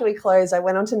day after we closed. I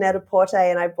went on to Net-a-Porter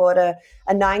and I bought a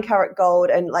 9-carat gold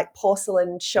and like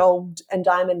porcelain shelved and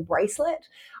diamond bracelet.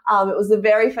 It was the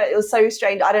very first. It was so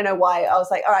strange. I don't know why. I was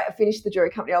like, all right, I finished the jewelry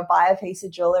company, I'll buy a piece of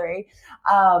jewelry.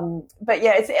 But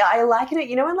yeah, I like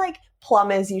it. When like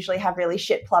plumbers usually have really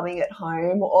shit plumbing at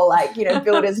home, or like,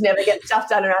 builders never get stuff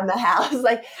done around the house.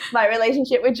 Like my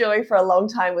relationship with jewelry for a long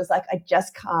time was like, I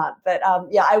just can't. But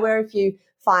I wear a few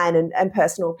fine and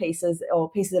personal pieces, or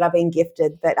pieces that I've been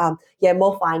gifted. But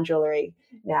more fine jewelry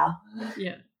now.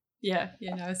 Yeah.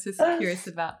 I was just curious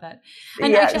about that.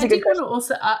 And actually, I did want to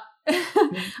also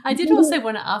I did also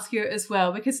want to ask you as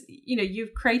well, because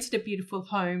you've created a beautiful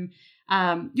home.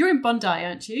 You're in Bondi,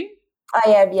 aren't you?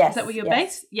 I am, yes. Is that where you're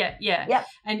based? Yeah. Yep.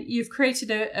 And you've created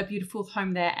a beautiful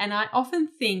home there. And I often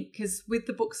think, because with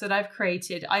the books that I've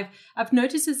created, I've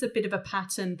noticed there's a bit of a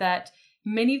pattern that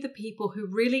many of the people who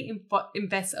really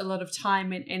invest a lot of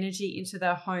time and energy into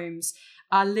their homes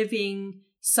are living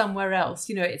somewhere else.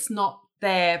 It's not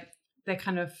their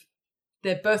kind of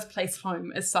their birthplace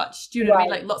home as such. Do you know what I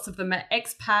mean? Like lots of them are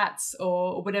expats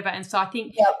or whatever. And so I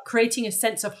think creating a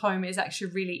sense of home is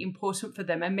actually really important for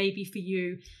them. And maybe for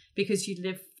you, because you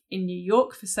live in New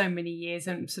York for so many years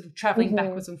and sort of traveling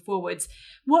backwards and forwards,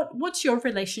 what's your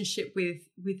relationship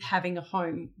with having a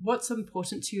home? What's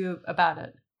important to you about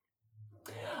it?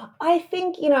 I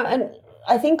think, and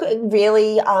I think it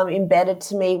really embedded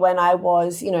to me when I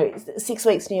was, 6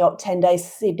 weeks New York, 10 days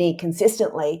Sydney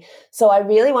consistently. So I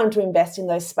really wanted to invest in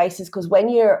those spaces, because when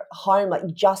you're home, like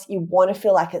you want to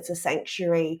feel like it's a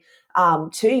sanctuary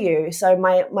to you. So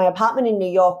my apartment in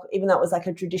New York, even though it was like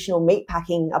a traditional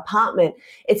meatpacking apartment,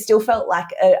 it still felt like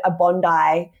a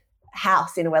Bondi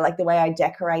house in a way, like the way I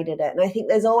decorated it. And I think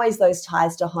there's always those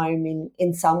ties to home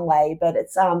in some way, but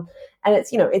it's and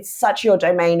it's it's such your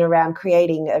domain around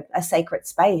creating a sacred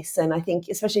space. And I think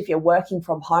especially if you're working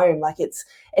from home, like it's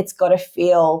got to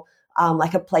feel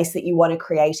like a place that you want to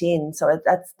create in. So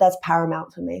that's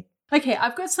paramount for me. Okay,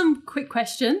 I've got some quick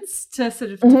questions to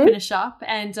sort of to finish up,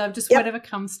 and just whatever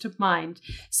comes to mind.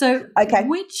 So,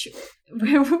 which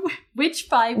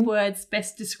 5 words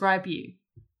best describe you?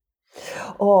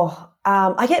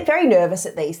 I get very nervous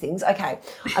at these things. Okay,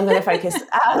 I'm going to focus.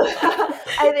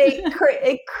 I think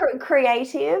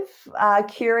creative,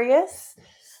 curious,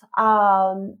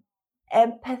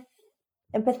 empathetic,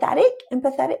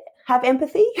 have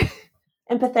empathy.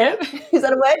 Empathetic, is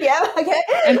that a word? Yeah, okay.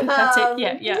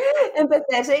 Empathetic, yeah.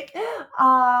 Empathetic,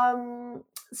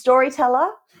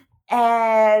 storyteller,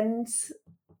 and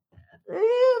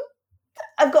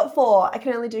I've got 4. I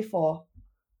can only do 4.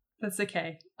 That's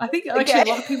okay. I think actually a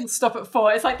lot of people stop at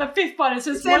 4. It's like the 5th one is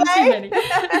just one too many.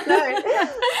 No.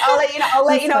 I'll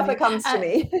let you know if it comes to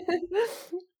me.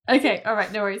 Okay, all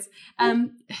right, no worries.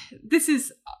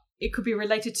 It could be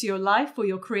related to your life or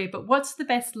your career, but what's the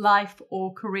best life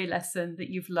or career lesson that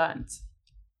you've learned?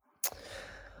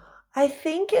 I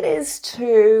think it is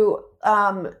to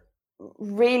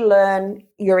relearn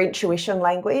your intuition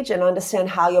language and understand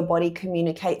how your body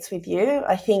communicates with you.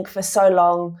 I think for so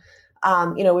long,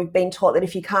 we've been taught that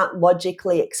if you can't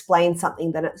logically explain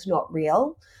something, then it's not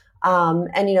real.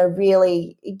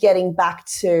 Really getting back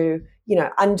to,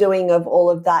 undoing of all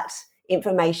of that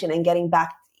information and getting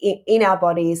back in our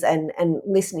bodies and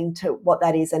listening to what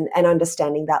that is and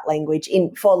understanding that language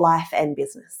for life and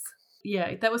business.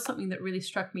 Yeah, that was something that really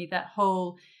struck me, that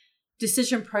whole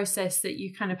decision process that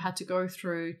you kind of had to go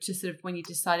through to sort of when you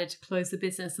decided to close the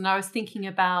business. And I was thinking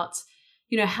about,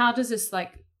 how does this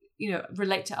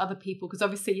relate to other people? Because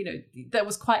obviously, that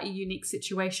was quite a unique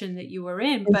situation that you were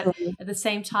in. But at the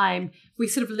same time, we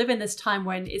sort of live in this time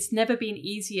when it's never been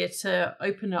easier to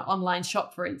open an online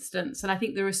shop, for instance. And I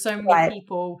think there are so many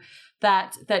people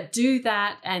that do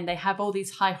that, and they have all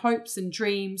these high hopes and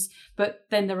dreams, but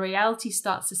then the reality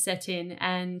starts to set in.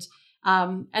 And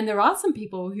there are some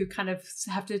people who kind of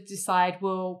have to decide,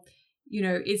 well,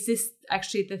 is this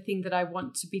actually the thing that I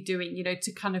want to be doing,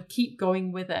 to kind of keep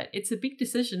going with it? It's a big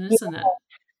decision, isn't it?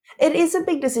 It is a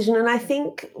big decision. And I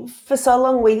think for so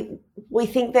long we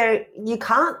think you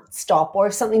can't stop, or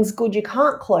if something's good, you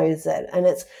can't close it. And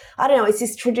it's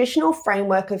this traditional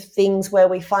framework of things where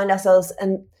we find ourselves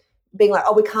and being like,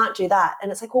 oh, we can't do that. And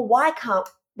it's like, well, why can't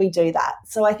we do that?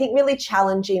 So I think really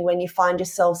challenging when you find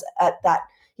yourselves at that,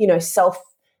 self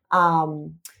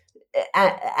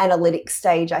analytic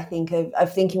stage, I think,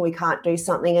 of thinking we can't do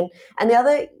something. And the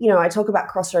other, I talk about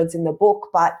crossroads in the book,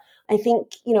 but I think,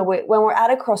 when we're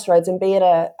at a crossroads, and be it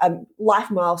a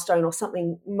life milestone or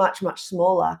something much, much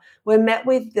smaller, we're met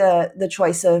with the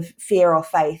choice of fear or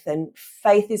faith. And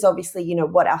faith is obviously,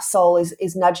 what our soul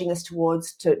is nudging us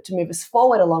towards to move us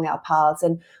forward along our paths.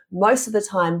 And most of the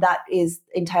time that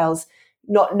entails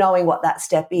not knowing what that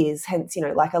step is, hence,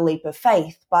 like a leap of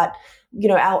faith. But,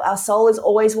 our soul is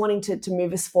always wanting to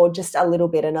move us forward just a little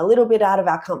bit, and a little bit out of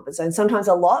our comfort zone, sometimes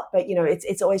a lot, but,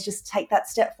 it's always just take that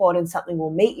step forward and something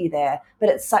will meet you there. But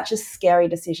it's such a scary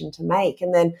decision to make.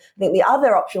 And then I think the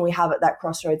other option we have at that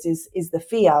crossroads is the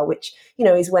fear, which,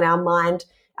 is when our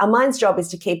mind's job is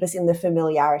to keep us in the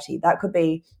familiarity. That could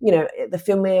be, the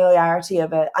familiarity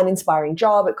of an uninspiring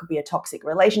job. It could be a toxic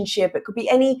relationship. It could be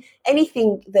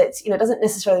anything that's, doesn't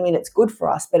necessarily mean it's good for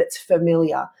us, but it's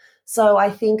familiar. So I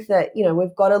think that,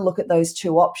 we've got to look at those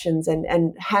two options,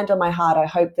 and hand on my heart, I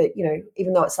hope that,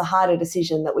 even though it's the harder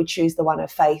decision, that we choose the one of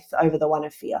faith over the one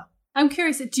of fear. I'm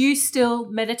curious, do you still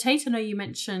meditate? I know you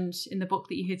mentioned in the book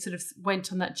that you had sort of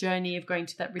went on that journey of going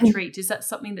to that retreat. Is that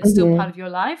something that's still part of your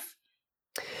life?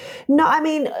 No, I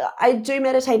mean, I do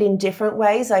meditate in different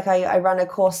ways. Like I run a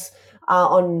course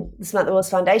on the Samantha Willis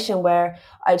Foundation where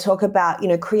I talk about,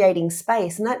 creating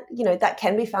space, and that, that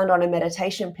can be found on a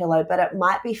meditation pillow, but it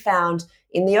might be found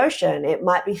in the ocean. It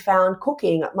might be found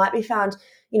cooking. It might be found,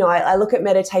 I look at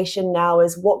meditation now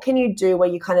as what can you do where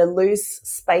you kind of lose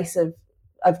space of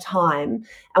time,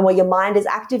 and where your mind is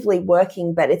actively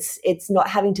working, but it's not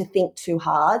having to think too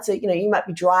hard. So, you might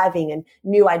be driving and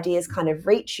new ideas kind of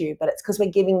reach you, but it's because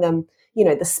we're giving them,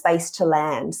 the space to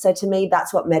land. So to me,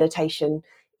 that's what meditation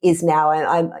is now.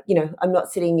 And I'm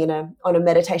not sitting on a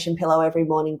meditation pillow every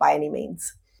morning by any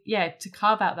means. Yeah, to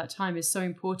carve out that time is so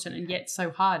important, and yet so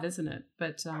hard, isn't it?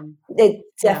 But it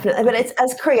definitely, but it's,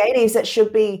 as creatives, it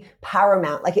should be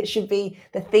paramount. Like it should be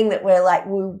the thing that we're like,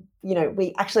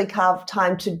 we actually carve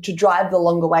time to drive the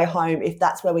longer way home if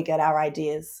that's where we get our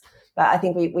ideas. But I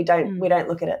think we don't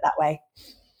look at it that way.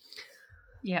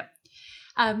 Yeah.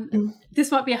 This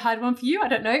might be a hard one for you. I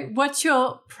don't know. What's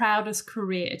your proudest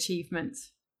career achievement?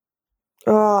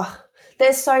 Oh,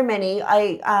 there's so many.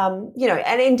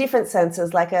 And in different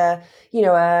senses, like a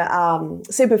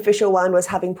superficial one was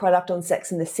having product on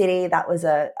Sex in the City. That was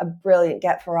a brilliant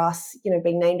get for us.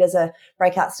 Being named as a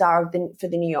breakout star for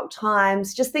the New York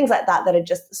Times, just things like that are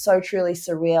just so truly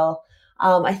surreal.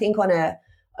 I think on a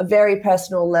very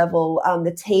personal level,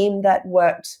 the team that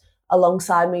worked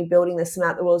alongside me building the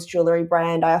Samantha Wills jewelry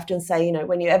brand, I often say,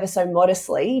 when you ever so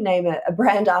modestly name a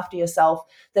brand after yourself,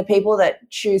 the people that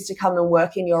choose to come and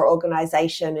work in your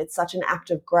organization, it's such an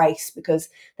act of grace because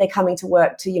they're coming to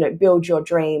work to, build your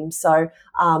dream. So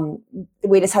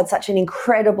we just had such an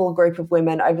incredible group of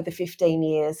women over the 15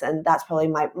 years, and that's probably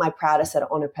my proudest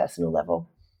on a personal level.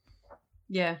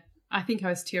 Yeah. I think I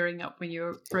was tearing up when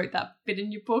you wrote that bit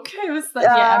in your book. It was like,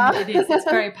 yeah, it is. It's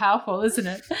very powerful, isn't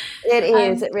it? It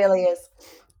is. It really is.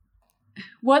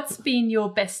 What's been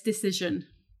your best decision?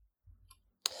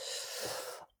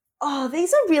 Oh,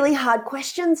 these are really hard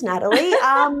questions, Natalie. It's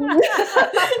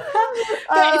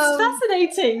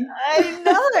fascinating. I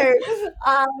know.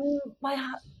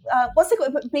 What's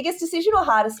the biggest decision or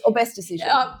hardest or best decision?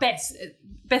 Best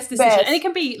decision. And it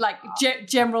can be like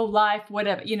general life,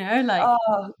 whatever,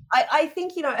 I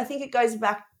think it goes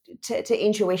back to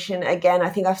intuition again. I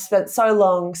think I've spent so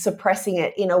long suppressing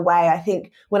it in a way. I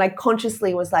think when I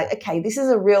consciously was like, okay, this is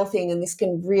a real thing and this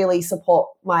can really support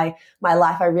my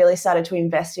life, I really started to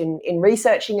invest in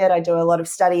researching it. I do a lot of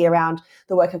study around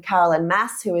the work of Carolyn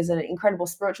Mass, who is an incredible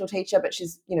spiritual teacher, but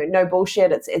she's, no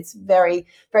bullshit. It's very,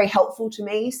 very helpful to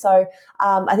me. So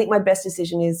I think my best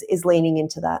decision is leaning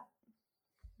into that.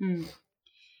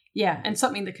 Yeah, and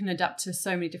something that can adapt to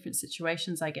so many different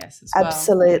situations, I guess, as well.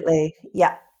 Absolutely.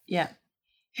 Yeah. Yeah.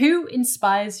 Who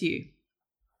inspires you?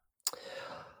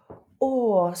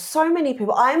 Oh, so many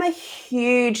people. I'm a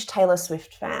huge Taylor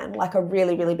Swift fan, like a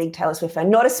really, really big Taylor Swift fan.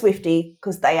 Not a Swiftie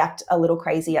because they act a little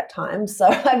crazy at times, so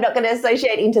I'm not going to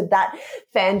associate into that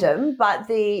fandom. But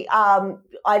I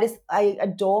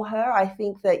adore her. I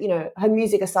think that, her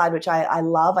music aside, which I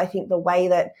love, I think the way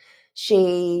that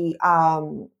she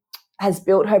has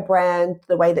built her brand,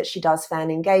 the way that she does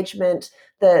fan engagement,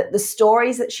 the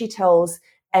stories that she tells,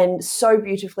 and so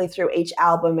beautifully through each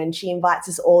album, and she invites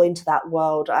us all into that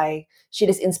world. She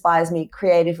just inspires me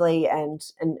creatively, and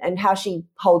how she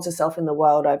holds herself in the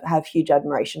world. I have huge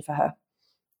admiration for her.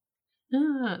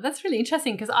 That's really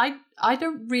interesting because I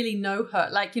don't really know her.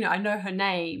 Like, I know her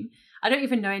name. I don't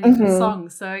even know any of her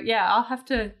songs. So yeah, I'll have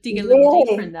to dig a little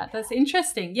deeper in that. That's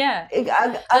interesting. Yeah.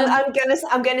 I'm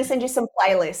gonna send you some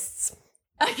playlists.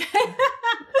 Okay.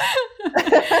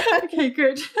 Okay,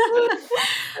 good.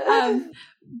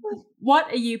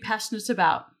 What are you passionate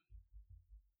about?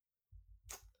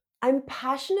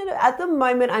 At the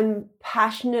moment, I'm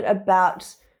passionate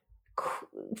about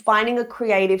finding a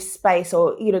creative space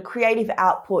or, creative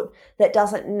output that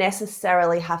doesn't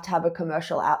necessarily have to have a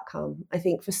commercial outcome. I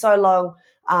think for so long,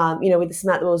 with the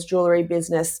Samantha Wills jewelry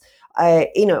business,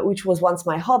 which was once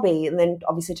my hobby, and then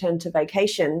obviously turned to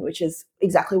vacation, which is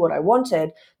exactly what I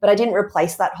wanted, but I didn't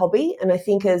replace that hobby. And I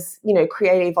think as,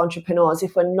 creative entrepreneurs,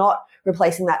 if we're not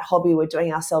replacing that hobby, we're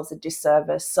doing ourselves a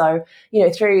disservice. So,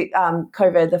 through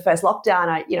COVID, the first lockdown,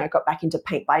 I got back into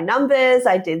paint by numbers.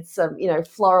 I did some,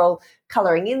 floral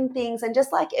coloring in things, and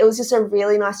just like, it was just a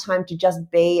really nice time to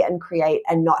just be and create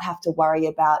and not have to worry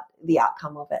about the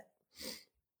outcome of it.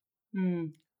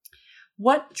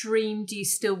 What dream do you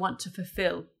still want to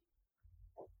fulfill?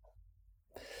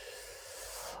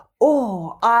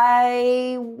 Oh,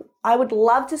 I would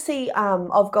love to see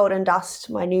Of Gold and Dust,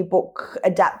 my new book,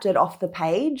 adapted off the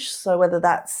page. So whether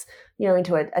that's,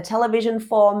 into a television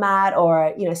format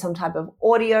or, some type of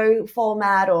audio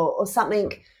format or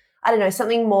something, I don't know,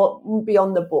 something more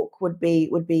beyond the book would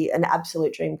be an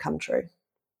absolute dream come true.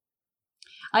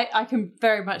 I can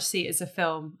very much see it as a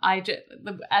film.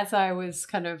 As I was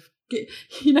kind of,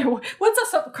 once I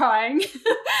stopped crying,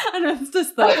 and I was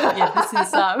just like, yeah,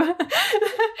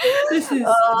 this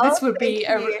would be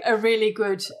a really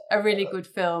good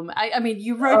film. I mean,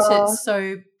 you wrote it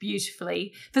so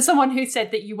beautifully for someone who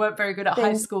said that you weren't very good at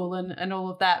high school and all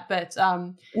of that, but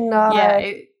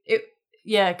no.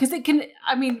 Yeah, because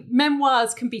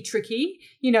memoirs can be tricky.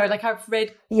 Like I've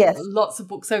read lots of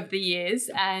books over the years,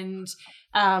 and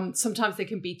sometimes they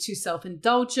can be too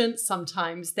self-indulgent.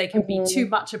 Sometimes they can be too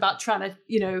much about trying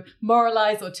to,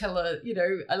 moralize or tell a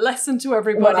lesson to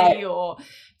everybody. Right. Or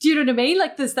do you know what I mean?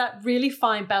 Like there's that really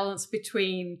fine balance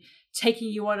between taking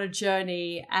you on a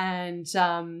journey and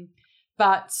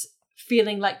but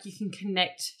feeling like you can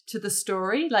connect to the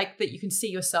story, like that you can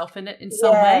see yourself in it in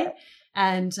some way.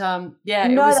 And that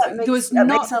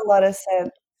makes a lot of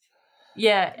sense.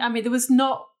 Yeah, I mean, there was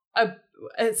not a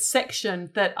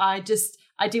section that I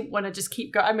I didn't want to just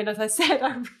keep going. I mean, as I said,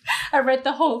 I read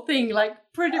the whole thing like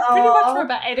pretty much from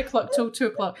about 8 o'clock till 2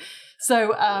 o'clock.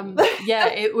 So yeah,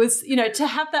 it was, to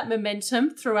have that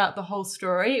momentum throughout the whole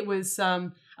story. It was,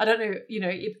 I don't know,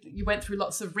 if you went through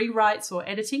lots of rewrites or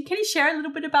editing. Can you share a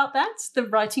little bit about that, the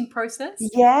writing process?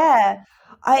 Yeah.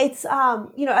 It's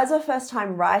as a first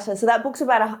time writer, so that book's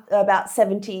about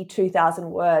 72,000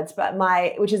 words,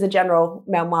 which is a general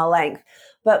memoir length.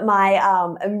 But my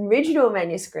original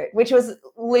manuscript, which was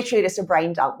literally just a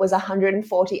brain dump, was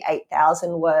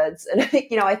 148,000 words. And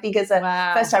I think as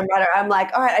a first time writer, I'm like,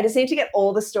 all right, I just need to get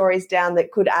all the stories down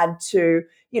that could add to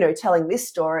telling this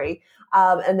story.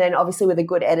 And then obviously with a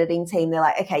good editing team, they're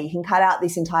like, okay, you can cut out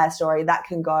this entire story, that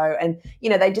can go. And,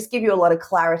 they just give you a lot of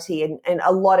clarity and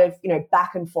a lot of,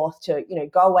 back and forth to,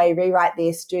 go away, rewrite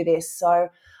this, do this. So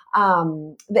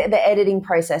the editing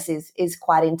process is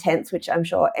quite intense, which I'm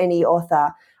sure any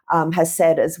author has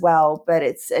said as well. But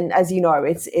and as you know,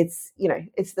 it's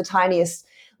the tiniest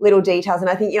little details. And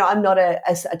I think, I'm not a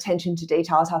attention to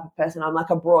detail type of person. I'm like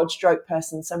a broad stroke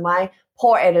person. So my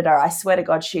poor editor, I swear to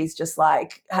God, she's just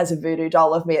like has a voodoo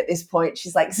doll of me at this point.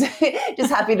 She's like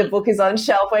just happy the book is on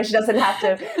shelf where she doesn't have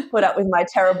to put up with my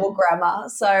terrible grammar.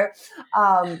 So,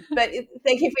 but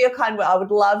thank you for your kind word.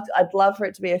 I'd love for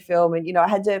it to be a film. And,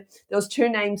 there was 2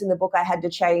 names in the book I had to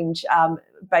change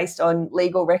based on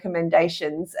legal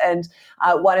recommendations. And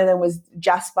one of them was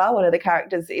Jasper, one of the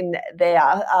characters in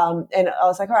there. And I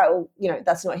was like, all right, well,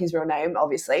 that's not his real name,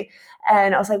 obviously.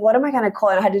 And I was like, what am I going to call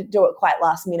him? I had to do it quite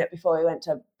last minute before we went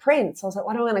to print. So I was like,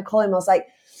 what am I going to call him? I was like,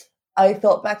 I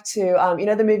thought back to,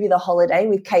 the movie The Holiday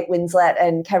with Kate Winslet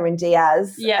and Cameron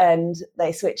Diaz, and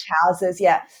they switch houses.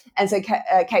 Yeah. And so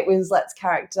Kate Winslet's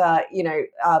character,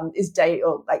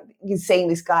 is seeing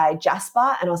this guy,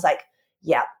 Jasper. And I was like,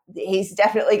 yeah, he's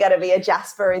definitely going to be a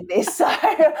Jasper in this. So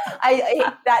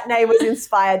that name was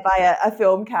inspired by a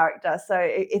film character. So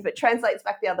if it translates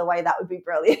back the other way, that would be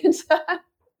brilliant.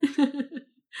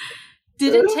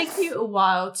 Did it take you a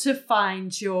while to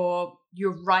find your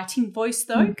writing voice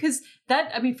though? Because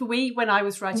for me, when I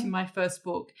was writing my first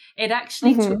book, it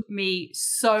actually took me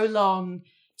so long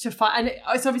to find, and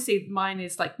it's obviously mine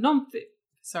is like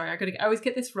I always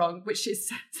get this wrong, which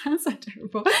sounds so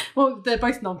terrible. Well, they're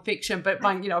both nonfiction, but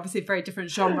mine, obviously a very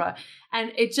different genre.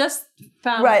 And it just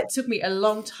it took me a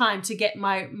long time to get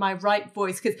my right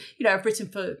voice because, I've written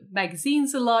for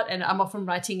magazines a lot and I'm often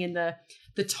writing in the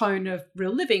tone of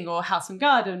Real Living or House and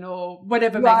Garden or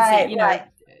whatever magazine,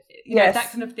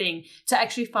 that kind of thing, to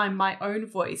actually find my own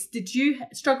voice. Did you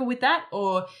struggle with that,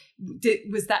 or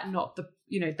was that not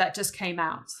that just came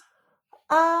out?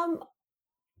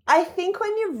 I think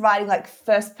when you're writing like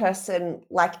first person,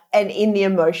 and in the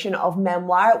emotion of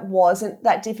memoir, it wasn't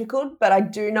that difficult, but I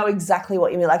do know exactly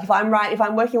what you mean. Like if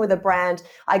I'm working with a brand,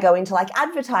 I go into like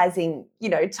advertising,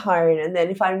 tone. And then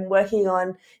if I'm working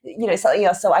on, something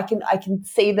else, so I can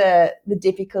see the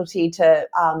difficulty to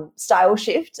style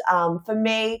shift. For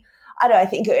me, I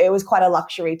think it was quite a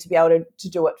luxury to be able to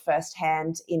do it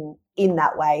firsthand in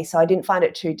that way. So I didn't find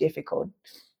it too difficult.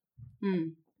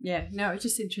 Yeah, no, it's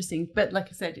just interesting. But like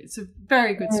I said, it's a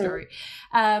very good story.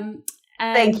 And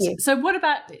thank you. So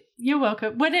you're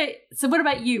welcome. What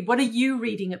about you? What are you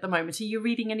reading at the moment? Are you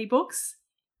reading any books?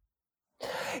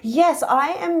 Yes, I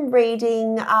am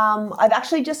reading, I've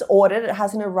actually just ordered, it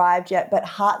hasn't arrived yet, but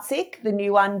Heartsick, the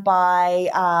new one by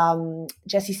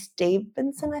Jessie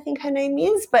Stevenson, I think her name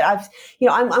is. But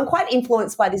I'm quite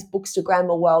influenced by this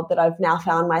Bookstagrammer world that I've now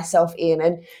found myself in.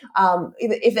 And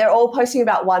if they're all posting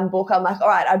about one book, I'm like, all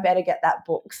right, I better get that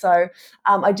book. So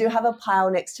I do have a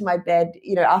pile next to my bed.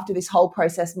 After this whole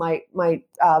process, my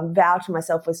vow to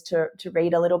myself was to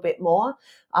read a little bit more.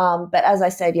 But as I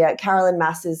said, Carolyn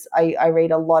Mass's, I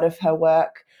read a lot of her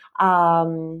work. What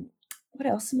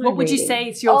else am I reading? What would you say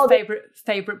is your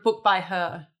favorite book by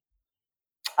her?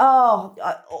 Oh,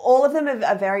 all of them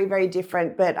are very, very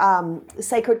different. But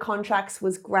Sacred Contracts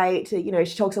was great.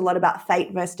 She talks a lot about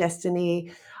fate versus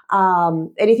destiny.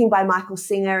 Anything by Michael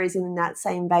Singer is in that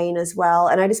same vein as well.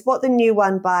 And I just bought the new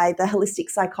one by the holistic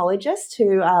psychologist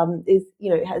who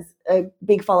has a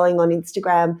big following on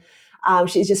Instagram.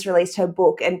 She's just released her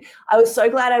book, and I was so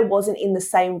glad I wasn't in the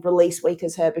same release week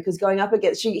as her, because going up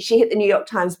against, she hit the New York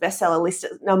Times bestseller list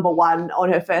at #1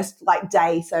 on her first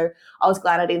day. So I was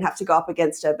glad I didn't have to go up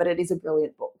against her, but it is a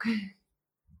brilliant book.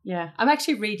 Yeah, I'm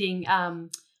actually reading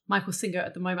Michael Singer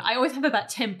at the moment. I always have about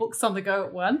 10 books on the go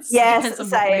at once. Yes, depends on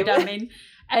same. what mood I'm in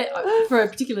for a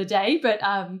particular day, but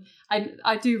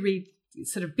I do read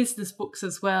sort of business books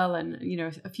as well, and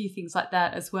a few things like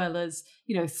that, as well as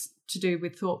to do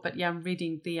with thought. But I'm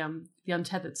reading the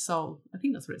Untethered Soul, I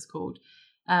think that's what it's called.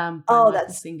 By Michael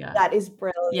Singer. That is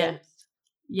brilliant. Yeah,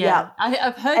 Yeah.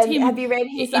 I've heard and him have you read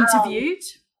his interviewed.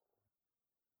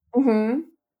 Mm-hmm.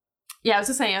 Yeah, I was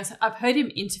just saying, I've heard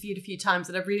him interviewed a few times,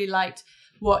 and I've really liked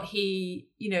what he,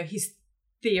 his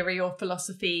theory or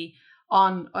philosophy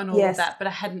on all of that, but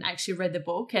I hadn't actually read the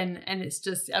book, and it's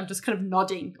just, I'm just kind of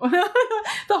nodding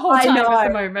the whole time at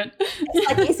the moment. It's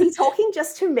like, is he talking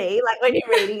just to me? Like when you're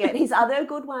reading it. His other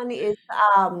good one is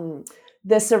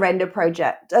the Surrender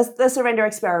Project, the Surrender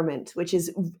Experiment, which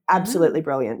is absolutely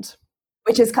brilliant.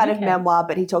 Which is kind of memoir,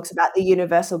 but he talks about the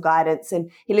universal guidance,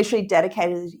 and he literally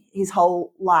dedicated his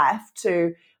whole life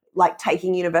to like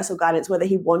taking universal guidance, whether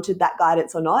he wanted that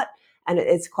guidance or not. And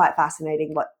it's quite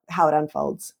fascinating how it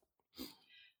unfolds.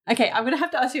 Okay, I'm going to have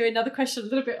to ask you another question, a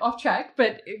little bit off track,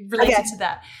 but related to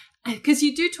that. Because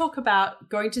you do talk about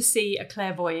going to see a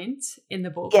clairvoyant in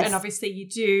the book. Yes. And obviously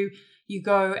you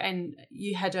go and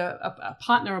you had a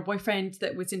partner, a boyfriend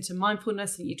that was into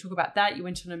mindfulness, and you talk about that. You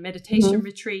went on a meditation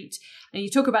retreat, and you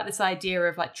talk about this idea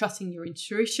of like trusting your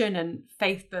intuition and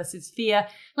faith versus fear.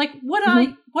 Like what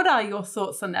are your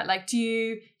thoughts on that? Like, do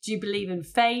you believe in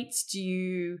fate? Do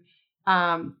you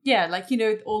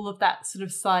all of that sort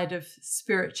of side of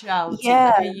spirituality?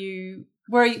 Yeah. Like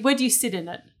where do you sit in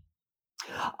it?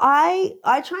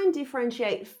 I try and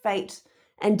differentiate fate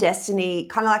and destiny,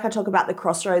 kind of like I talk about the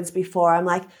crossroads before. I'm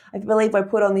like, I believe we're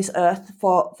put on this earth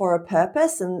for a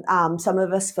purpose, and some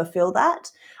of us fulfill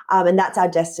that, and that's our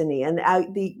destiny. And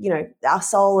our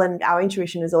soul and our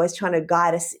intuition is always trying to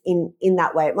guide us in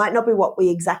that way. It might not be what we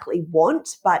exactly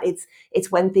want, but it's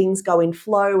when things go in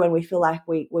flow, when we feel like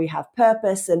we have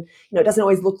purpose, and it doesn't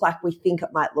always look like we think it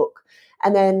might look.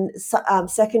 And then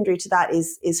secondary to that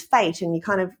is fate, and you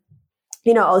kind of,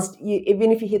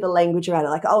 even if you hear the language around it,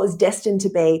 like, oh, it was destined to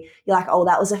be, you're like, oh,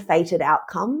 that was a fated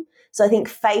outcome. So I think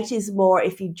fate is more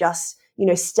if you just,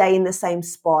 stay in the same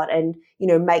spot and,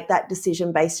 make that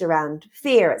decision based around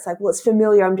fear. It's like, well, it's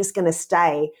familiar, I'm just going to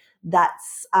stay.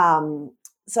 That's,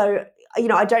 so,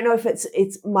 I don't know if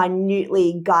it's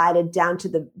minutely guided down to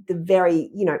the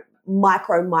very,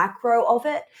 micro of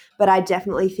it, but I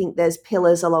definitely think there's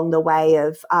pillars along the way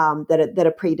of that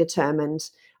are predetermined.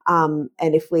 And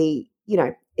if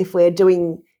if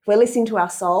we're listening to our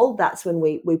soul, that's when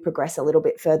we progress a little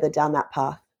bit further down that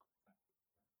path.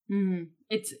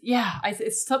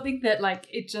 It's something that like,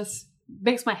 it just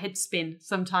makes my head spin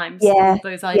sometimes. Yeah.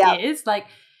 Those ideas, like,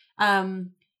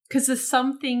 because there's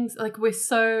some things like we're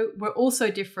all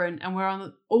so different, and we're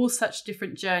on all such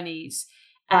different journeys.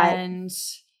 Right. And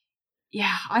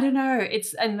yeah, I don't know.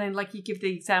 And then like you give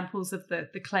the examples of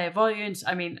the clairvoyant.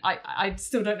 I mean, I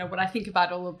still don't know what I think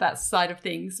about all of that side of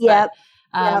things. Yeah.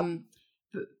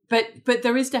 But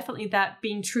there is definitely that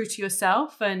being true to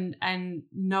yourself and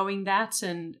knowing that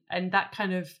and that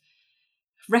kind of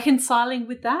reconciling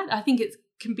with that. I think it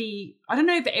can be, I don't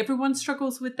know if everyone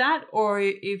struggles with that, or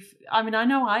I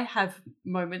know I have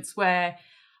moments where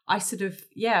I sort of,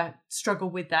 struggle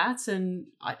with that. And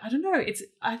I don't know,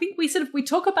 I think we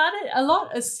talk about it a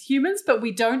lot as humans, but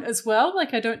we don't as well.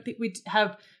 Like, I don't think we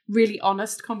have really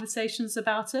honest conversations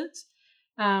about it.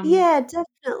 Yeah,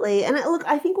 definitely. And look,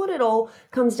 I think what it all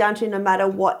comes down to, no matter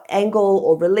what angle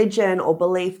or religion or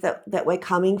belief that we're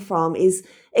coming from, is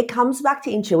it comes back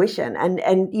to intuition and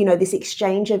this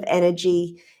exchange of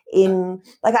energy.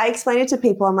 Like I explain it to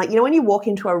people, I'm like, when you walk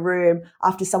into a room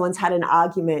after someone's had an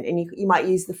argument, and you might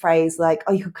use the phrase like,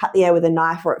 oh, you could cut the air with a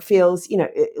knife, or it feels,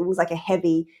 it was like a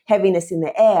heaviness in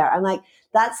the air. I'm like,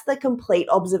 that's the complete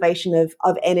observation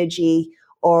of energy,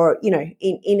 or,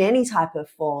 in any type of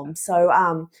form. So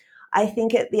I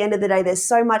think at the end of the day, there's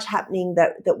so much happening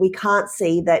that we can't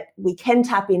see, that we can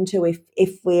tap into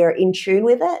if we're in tune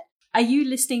with it. Are you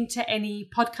listening to any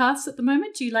podcasts at the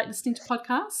moment? Do you like listening to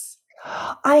podcasts?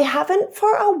 I haven't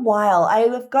for a while.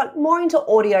 I've got more into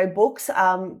audiobooks,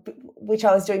 which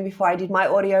I was doing before I did my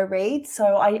audio read.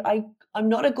 So I'm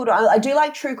not a good, I do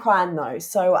like true crime though.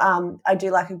 So I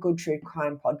do like a good true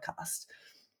crime podcast.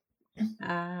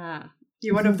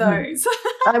 You're one of those.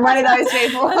 I'm one of those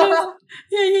people.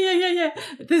 Yeah.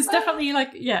 There's definitely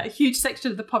a huge section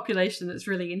of the population that's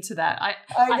really into that.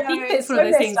 I think it's one of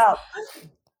those things.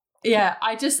 Yeah,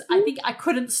 I think I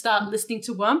couldn't start listening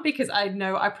to one because I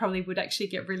know I probably would actually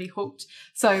get really hooked.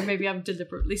 So maybe I'm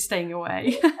deliberately staying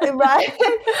away. Right.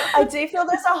 I do feel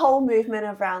there's a whole movement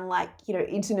around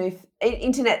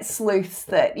internet sleuths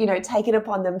that, take it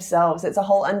upon themselves. It's a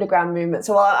whole underground movement.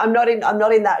 So I'm not in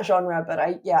that genre, but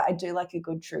I do like a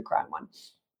good true crime one.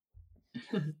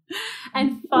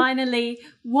 And finally,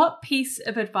 what piece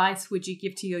of advice would you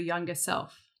give to your younger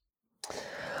self?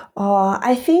 Oh,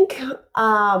 I think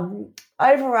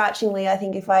overarchingly, I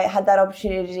think if I had that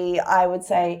opportunity, I would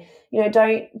say,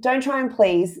 don't try and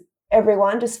please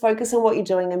everyone, just focus on what you're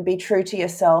doing and be true to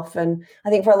yourself. And I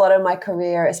think for a lot of my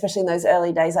career, especially in those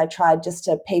early days, I tried just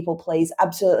to people please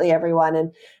absolutely everyone.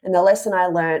 And the lesson I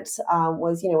learnt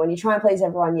was, when you try and please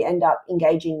everyone, you end up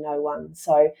engaging no one.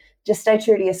 So just stay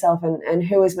true to yourself, and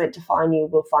who is meant to find you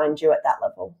will find you at that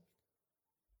level.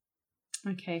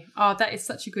 Okay. Oh, that is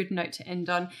such a good note to end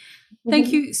on.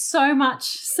 Thank you so much,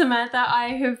 Samantha. I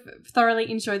have thoroughly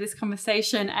enjoyed this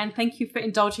conversation, and thank you for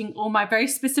indulging all my very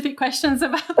specific questions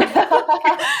about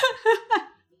that.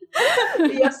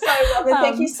 You're so welcome.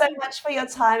 Thank you so much for your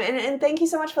time, and thank you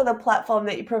so much for the platform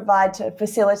that you provide to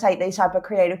facilitate these type of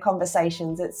creative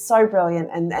conversations. It's so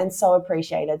brilliant and so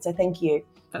appreciated. So thank you.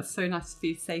 That's so nice of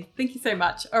you to say. Thank you so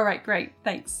much. All right, great.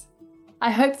 Thanks.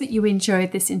 I hope that you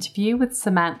enjoyed this interview with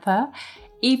Samantha.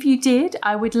 If you did,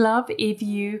 I would love if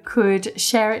you could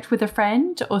share it with a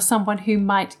friend or someone who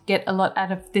might get a lot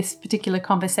out of this particular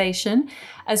conversation,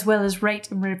 as well as rate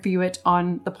and review it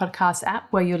on the podcast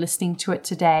app where you're listening to it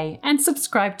today, and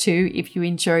subscribe too if you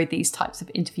enjoy these types of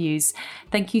interviews.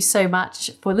 Thank you so much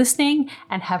for listening,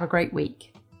 and have a great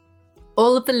week.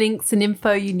 All of the links and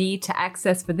info you need to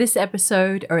access for this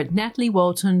episode are at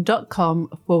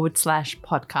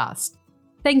nataliewalton.com/podcast.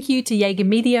 Thank you to Jaeger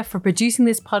Media for producing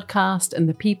this podcast and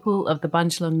the people of the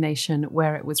Bundjalung Nation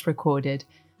where it was recorded.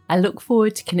 I look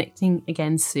forward to connecting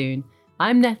again soon.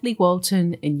 I'm Natalie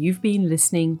Walton, and you've been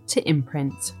listening to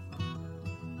Imprint.